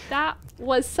 Holy. That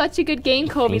was such a good game,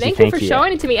 Kobe. Thank you, Thank you for thank you.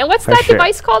 showing it to me. And what's For that sure.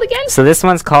 device called again? So this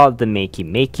one's called the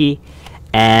makey,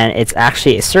 and it's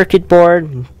actually a circuit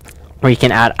board where you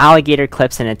can add alligator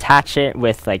clips and attach it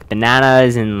with like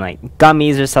bananas and like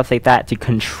gummies or stuff like that to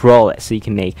control it. So you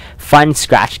can make fun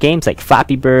scratch games like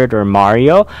Flappy Bird or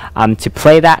Mario to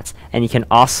play that. And you can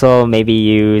also maybe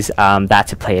use that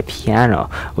to play a piano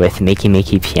with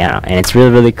makey piano. And it's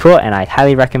really, really cool, and I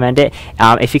highly recommend it.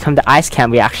 If you come to Ice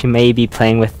Camp, we actually may be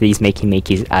playing with these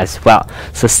makeys as well.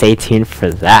 So stay tuned for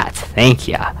that. Thank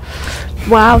you.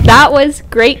 Wow, that was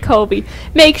great, Kobe.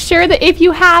 Make sure that if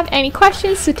you have any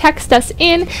questions to text us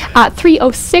in at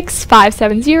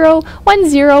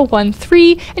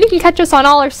 306-570-1013. And you can catch us on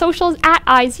all our socials at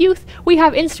Eyes Youth. We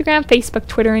have Instagram, Facebook,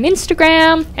 Twitter, and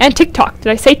Instagram, and TikTok.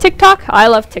 Did I say TikTok? I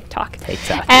love TikTok.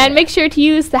 TikTok, And yeah. make sure to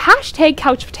use the hashtag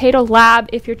CouchPotatoLab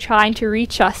if you're trying to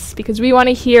reach us, because we want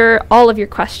to hear all of your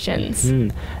questions.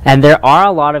 And there are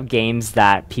a lot of games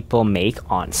that people make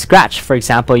on Scratch. For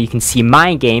example, you can see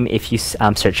my game if you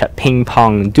search up Ping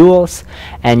Pong Duels,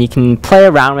 and you can play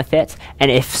around with it. And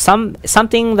if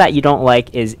something that you don't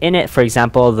like is in it, for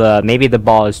example, maybe the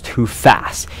ball is too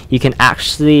fast, you can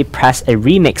actually press a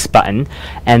remix button,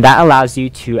 and that allows you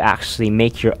to actually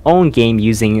make your own game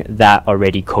using that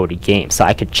already coded game. So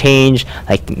I could change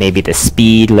like maybe the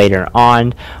speed later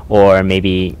on, or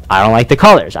maybe I don't like the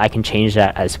colors, I can change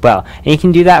that as well. And you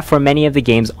can do that for many of the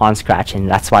games on Scratch, and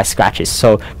that's why Scratch is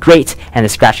so great, and the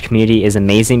Scratch community is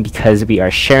amazing, because we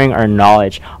are sharing our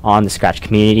knowledge on the Scratch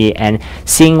community and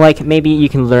seeing like maybe you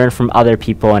can learn from other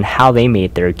people and how they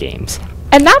made their games.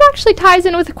 And that actually ties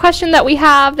in with a question that we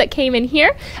have that came in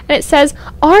here, and it says,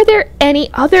 are there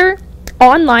any other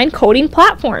online coding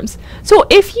platforms? So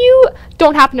if you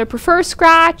don't happen to prefer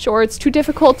Scratch, or it's too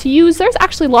difficult to use, there's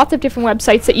actually lots of different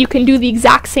websites that you can do the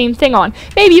exact same thing on.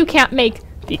 Maybe you can't make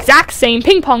the exact same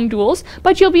ping pong duels,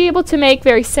 but you'll be able to make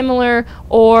very similar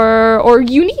or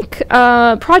unique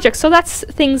projects. So that's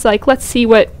things like, let's see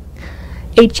what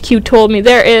HQ told me.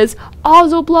 There is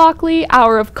Ozoblockly,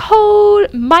 Hour of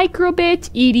Code, Microbit,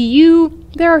 EDU.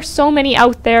 There are so many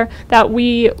out there that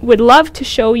we would love to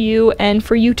show you and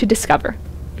for you to discover.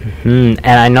 And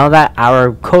I know that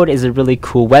our code is a really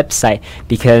cool website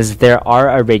because there are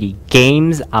already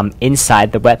games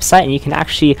inside the website, and you can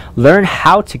actually learn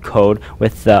how to code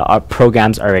with the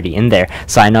programs already in there.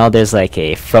 So I know there's like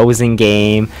a Frozen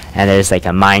game, and there's like a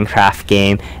Minecraft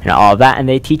game, and all that, and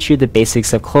they teach you the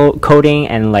basics of coding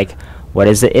and like what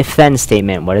is the if-then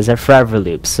statement, what is a forever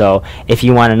loop. So if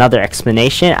you want another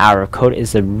explanation, our code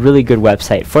is a really good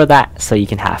website for that, so you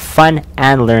can have fun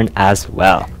and learn as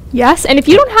well. Yes, and if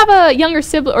you don't have a younger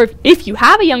sibling, or if you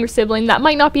have a younger sibling that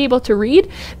might not be able to read,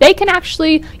 they can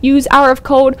actually use Hour of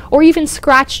Code or even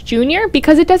Scratch Junior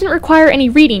because it doesn't require any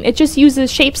reading. It just uses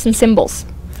shapes and symbols.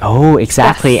 Oh,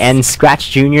 exactly. Yes. And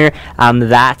Scratch Junior,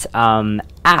 that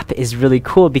app is really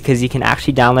cool because you can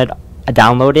actually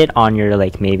download it on your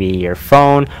maybe your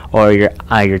phone or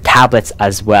your tablets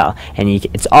as well, and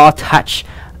it's all touch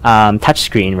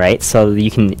screen, right? So you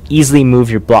can easily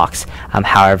move your blocks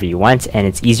however you want, and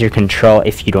it's easier to control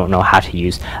if you don't know how to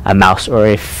use a mouse or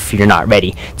if you're not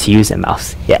ready to use a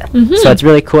mouse. Yeah. So it's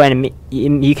really cool, and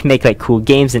you can make like cool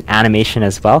games and animation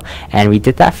as well, and we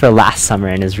did that for last summer,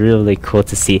 and it's really cool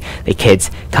to see the kids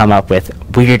come up with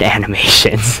weird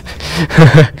animations.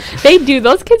 They do.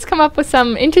 Those kids come up with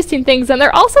some interesting things, and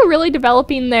they're also really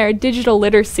developing their digital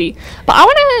literacy. But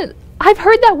I've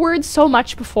heard that word so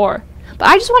much before, but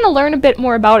I just want to learn a bit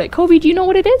more about it. Kobe, do you know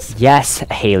what it is? Yes,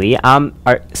 Haley.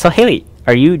 So Haley,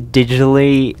 are you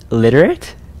digitally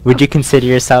literate? Would you consider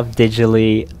yourself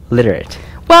digitally literate?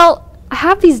 Well, I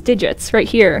have these digits right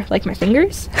here, like my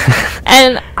fingers,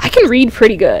 and I can read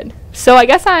pretty good. So I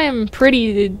guess I am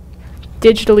pretty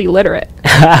digitally literate.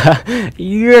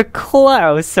 You're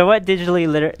close. So what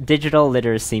digital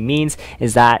literacy means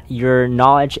is that your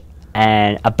knowledge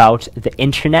and about the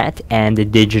internet and the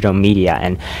digital media,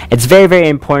 and it's very, very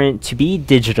important to be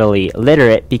digitally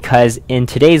literate because in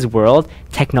today's world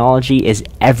technology is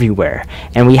everywhere,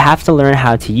 and we have to learn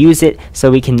how to use it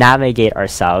so we can navigate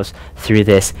ourselves through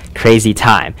this crazy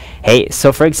time. Hey,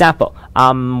 so for example,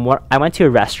 I went to a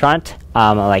restaurant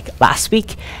like last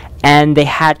week, and they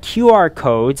had QR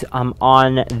codes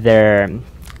on their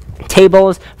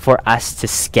tables for us to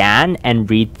scan and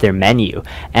read their menu,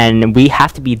 and we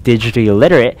have to be digitally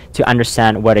literate to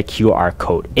understand what a QR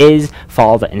code is,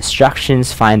 follow the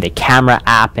instructions, find the camera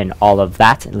app and all of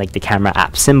that, like the camera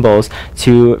app symbols,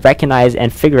 to recognize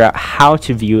and figure out how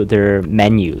to view their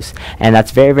menus. And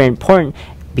that's very, very important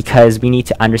because we need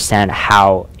to understand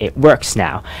how it works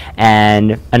now.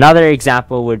 And another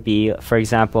example would be, for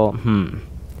example,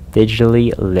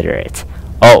 digitally literate.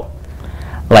 Oh,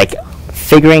 like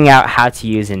figuring out how to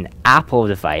use an Apple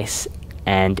device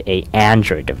and a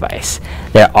Android device.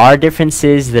 There are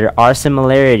differences, there are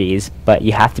similarities, but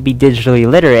you have to be digitally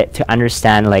literate to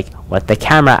understand like what the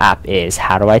camera app is,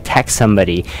 how do I text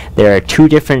somebody. There are two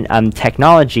different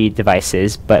technology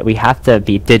devices, but we have to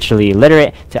be digitally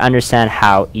literate to understand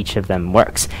how each of them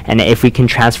works, and if we can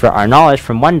transfer our knowledge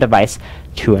from one device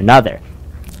to another.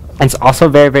 And it's also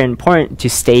very, very important to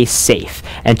stay safe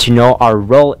and to know our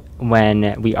role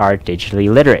when we are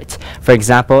digitally literate. For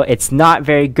example, it's not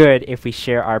very good if we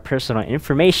share our personal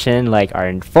information like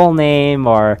our full name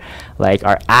or like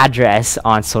our address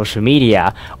on social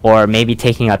media, or maybe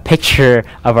taking a picture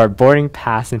of our boarding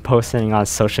pass and posting on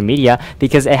social media,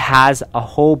 because it has a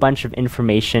whole bunch of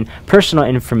information, personal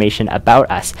information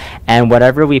about us, and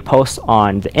whatever we post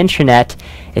on the internet,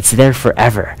 it's there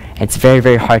forever. It's very,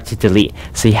 very hard to delete.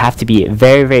 So you have to be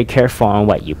very, very careful on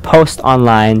what you post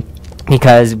online,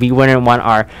 because we wouldn't want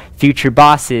our future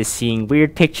bosses seeing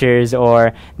weird pictures,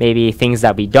 or maybe things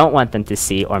that we don't want them to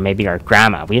see, or maybe our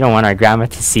grandma. We don't want our grandma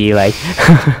to see like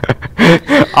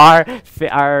a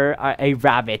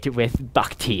rabbit with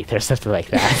buck teeth or something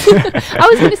like that. I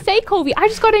was going to say, Kobe, I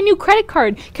just got a new credit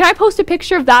card. Can I post a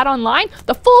picture of that online?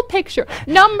 The full picture,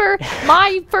 number,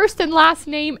 my first and last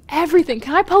name, everything.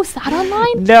 Can I post that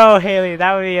online? No, Haley,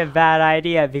 that would be a bad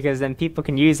idea, because then people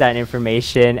can use that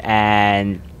information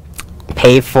and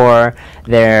pay for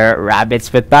their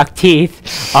rabbits with buck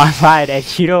teeth online,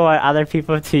 and you don't want other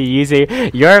people to use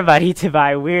your money to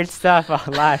buy weird stuff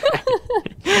online.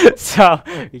 So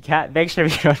we can't, make sure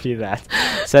we don't do that.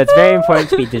 So it's very important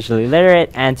to be digitally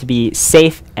literate and to be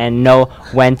safe and know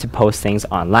when to post things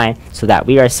online so that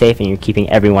we are safe and you're keeping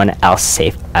everyone else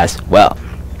safe as well.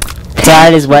 So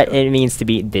that is what it means to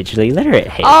be digitally literate.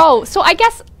 Haley. Oh, so I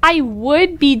guess I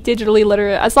would be digitally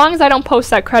literate as long as I don't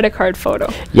post that credit card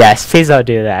photo. Yes, please don't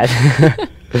do that.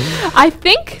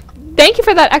 Thank you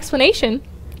for that explanation,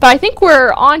 but I think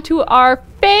we're on to our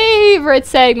favorite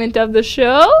segment of the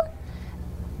show.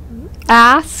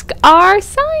 Ask our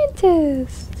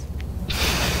scientists.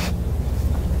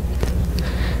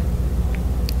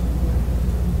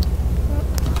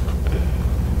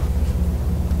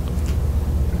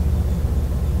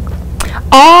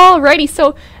 Alrighty,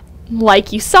 so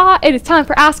like you saw, it is time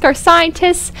for Ask Our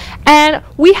Scientists, and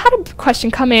we had a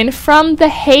question come in from the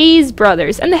Hayes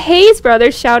brothers. And the Hayes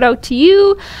brothers, shout out to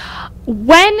you.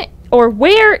 When or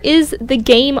where is the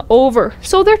game over?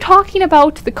 So they're talking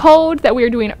about the code that we were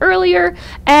doing earlier,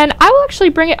 and I will actually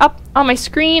bring it up on my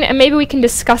screen and maybe we can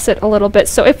discuss it a little bit.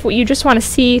 So if you just want to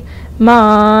see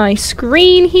my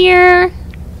screen here,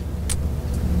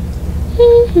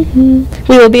 we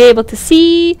will be able to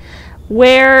see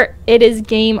where it is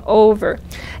game over.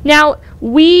 Now,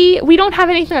 we don't have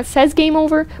anything that says game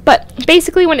over, but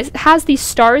basically when it has these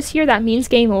stars here, that means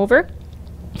game over.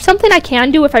 Something I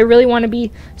can do if I really want to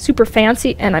be super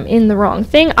fancy and I'm in the wrong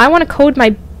thing, I want to code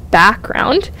my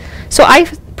background. So I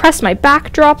press my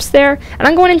backdrops there, and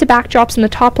I'm going into backdrops in the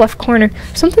top left corner.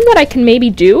 Something that I can maybe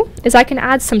do is I can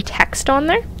add some text on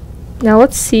there. Now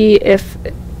let's see if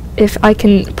I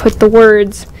can put the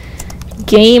words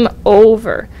game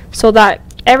over so that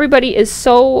everybody is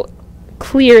so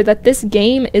clear that this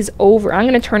game is over. I'm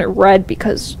going to turn it red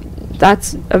because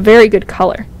that's a very good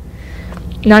color.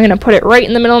 Now I'm going to put it right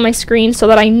in the middle of my screen so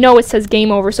that I know it says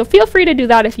game over. So feel free to do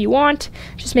that if you want.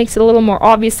 Just makes it a little more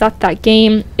obvious that that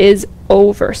game is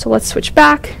over. So let's switch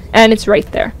back, and it's right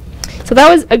there. So that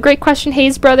was a great question,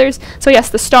 Hayes brothers. So yes,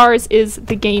 the stars is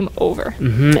the game over.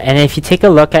 And if you take a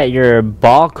look at your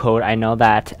ball code, I know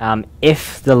that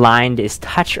if the line is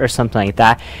touched or something like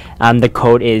that, the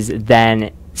code is then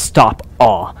stop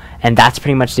all, and that's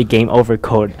pretty much the game over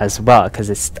code as well, because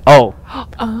it's oh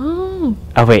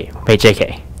wait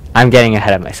JK, I'm getting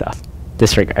ahead of myself,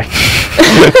 disregard.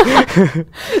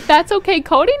 That's okay.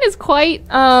 Coding is quite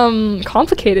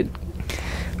complicated.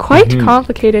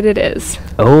 Complicated it is.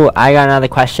 Oh, I got another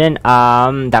question.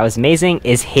 That was amazing.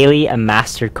 Is Haley a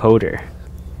master coder?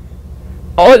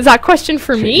 Oh, is that question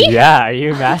for me? Yeah, are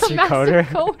you a master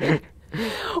coder?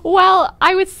 Well,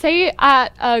 I would say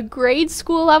at a grade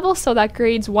school level, so that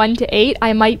grades 1 to 8,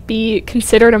 I might be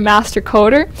considered a master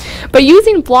coder. But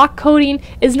using block coding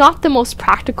is not the most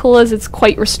practical, as it's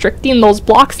quite restricting. Those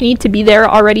blocks need to be there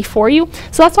already for you.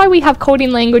 So that's why we have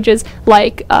coding languages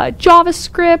like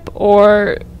JavaScript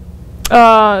or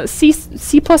C++,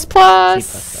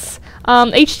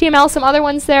 HTML, some other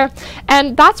ones there.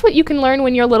 And that's what you can learn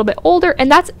when you're a little bit older,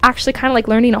 and that's actually kind of like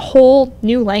learning a whole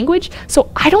new language. So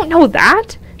I don't know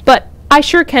that, but I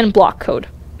sure can block code.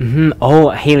 Oh,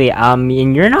 Haley,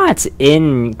 and you're not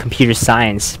in computer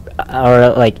science or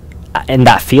like in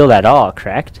that field at all,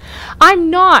 correct? I'm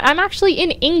not. I'm actually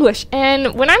in English,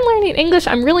 and when I'm learning English,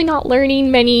 I'm really not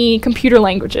learning many computer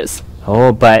languages.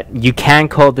 Oh, but you can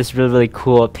code this really, really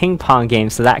cool ping pong game,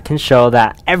 so that can show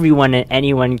that everyone and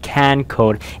anyone can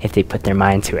code if they put their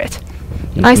mind to it.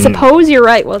 I suppose you're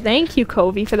right. Well, thank you,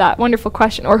 Covey, for that wonderful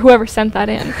question, or whoever sent that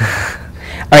in.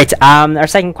 All right, our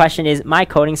second question is, my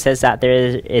coding says that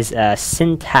there is a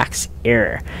syntax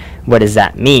error. What does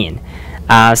that mean?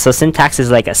 So syntax is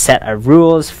like a set of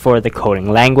rules for the coding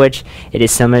language. It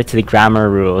is similar to the grammar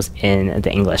rules in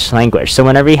the English language. So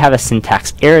whenever you have a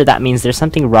syntax error, that means there's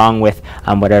something wrong with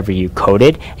whatever you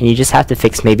coded, and you just have to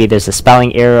fix, maybe there's a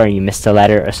spelling error or you missed a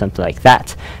letter or something like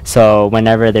that. So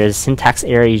whenever there's a syntax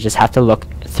error, you just have to look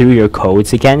through your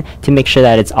codes again to make sure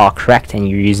that it's all correct and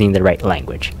you're using the right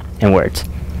language and words.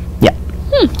 Yeah.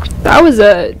 That was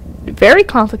a very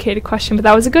complicated question, but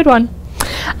that was a good one.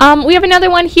 We have another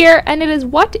one here, and it is,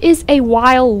 what is a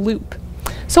while loop?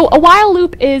 So a while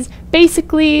loop is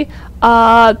basically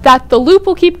that the loop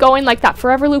will keep going, like that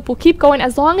forever loop will keep going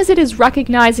as long as it is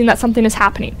recognizing that something is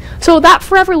happening. So that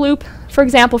forever loop, for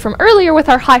example, from earlier with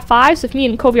our high fives, if me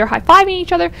and Covey are high-fiving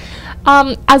each other,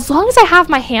 as long as I have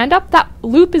my hand up, that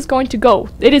loop is going to go.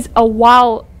 It is a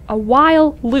while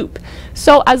loop.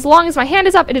 So as long as my hand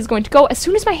is up, it is going to go. As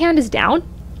soon as my hand is down,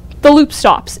 the loop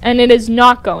stops, and it is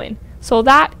not going. So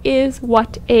that is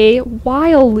what a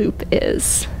while loop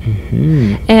is.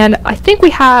 And I think we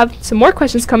have some more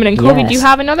questions coming in. Kobe, do you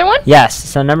have another one? Yes.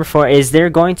 So number 4, is there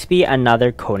going to be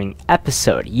another coding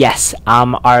episode? Yes.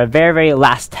 Our very, very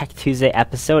last Tech Tuesday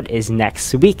episode is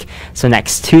next week. So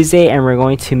next Tuesday, and we're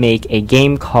going to make a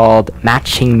game called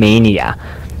Matching Mania.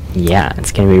 Yeah,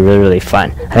 it's going to be really, really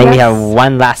fun. I think we have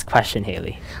one last question,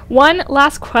 Haley. One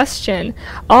last question.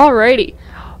 Alrighty.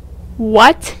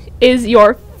 What is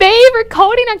your favorite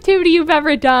coding activity you've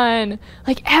ever done?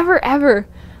 Like, ever.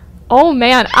 Oh,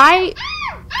 man.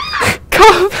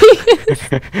 Kobe,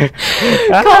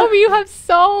 you have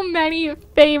so many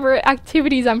favorite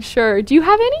activities, I'm sure. Do you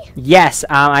have any? Yes,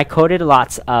 I coded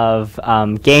lots of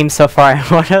games so far.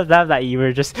 One of them that you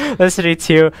were just listening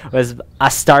to was a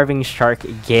Starving Shark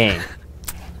game.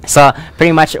 So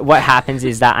pretty much what happens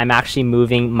is that I'm actually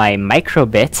moving my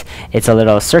microbit. It's a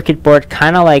little circuit board,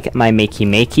 kind of like my Makey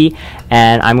Makey,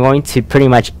 and I'm going to pretty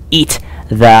much eat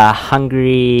the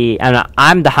hungry,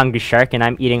 I'm the hungry shark, and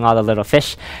I'm eating all the little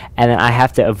fish, and then I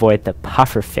have to avoid the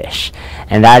puffer fish.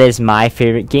 And that is my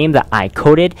favorite game that I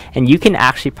coded, and you can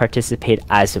actually participate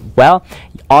as well.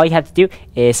 All you have to do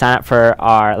is sign up for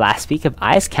our last week of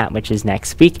Eyes Camp, which is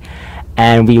next week.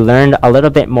 And we learned a little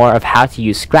bit more of how to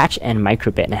use Scratch and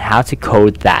Microbit and how to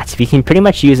code that. We can pretty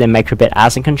much use a Microbit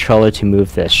as a controller to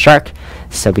move the shark,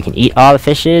 so we can eat all the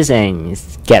fishes and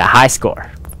get a high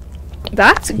score.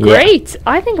 That's great.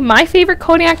 I think my favorite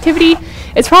coding activity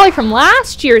is probably from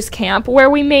last year's camp, where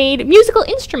we made musical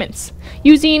instruments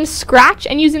using Scratch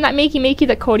and using that Makey Makey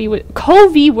that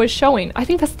Covey was showing. I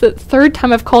think that's the third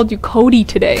time I've called you Cody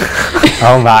today.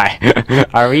 Oh my.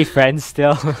 Are we friends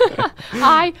still?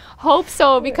 I hope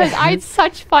so, because I had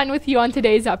such fun with you on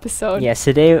today's episode. Yes,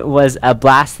 today was a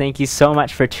blast. Thank you so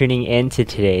much for tuning in to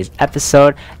today's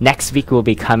episode. Next week we'll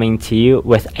be coming to you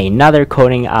with another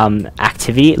coding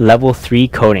activity, level 3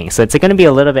 coding. So it's going to be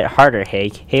a little bit harder,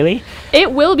 hey, Haley?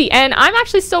 It will be, and I'm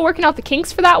actually still working out the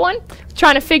kinks for that one,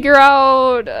 trying to figure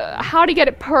out how to get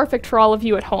it perfect for all of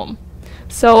you at home.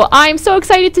 So I'm so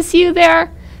excited to see you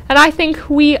there, and I think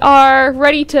we are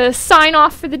ready to sign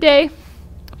off for the day.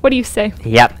 What do you say?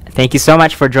 Yep. Thank you so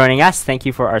much for joining us. Thank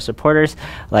you for our supporters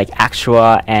like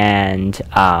Actua and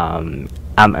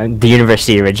the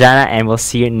University of Regina, and we'll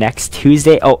see you next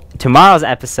Tuesday. Oh, tomorrow's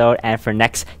episode, and for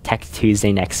next Tech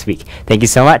Tuesday next week. Thank you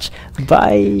so much.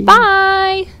 Bye.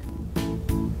 Bye.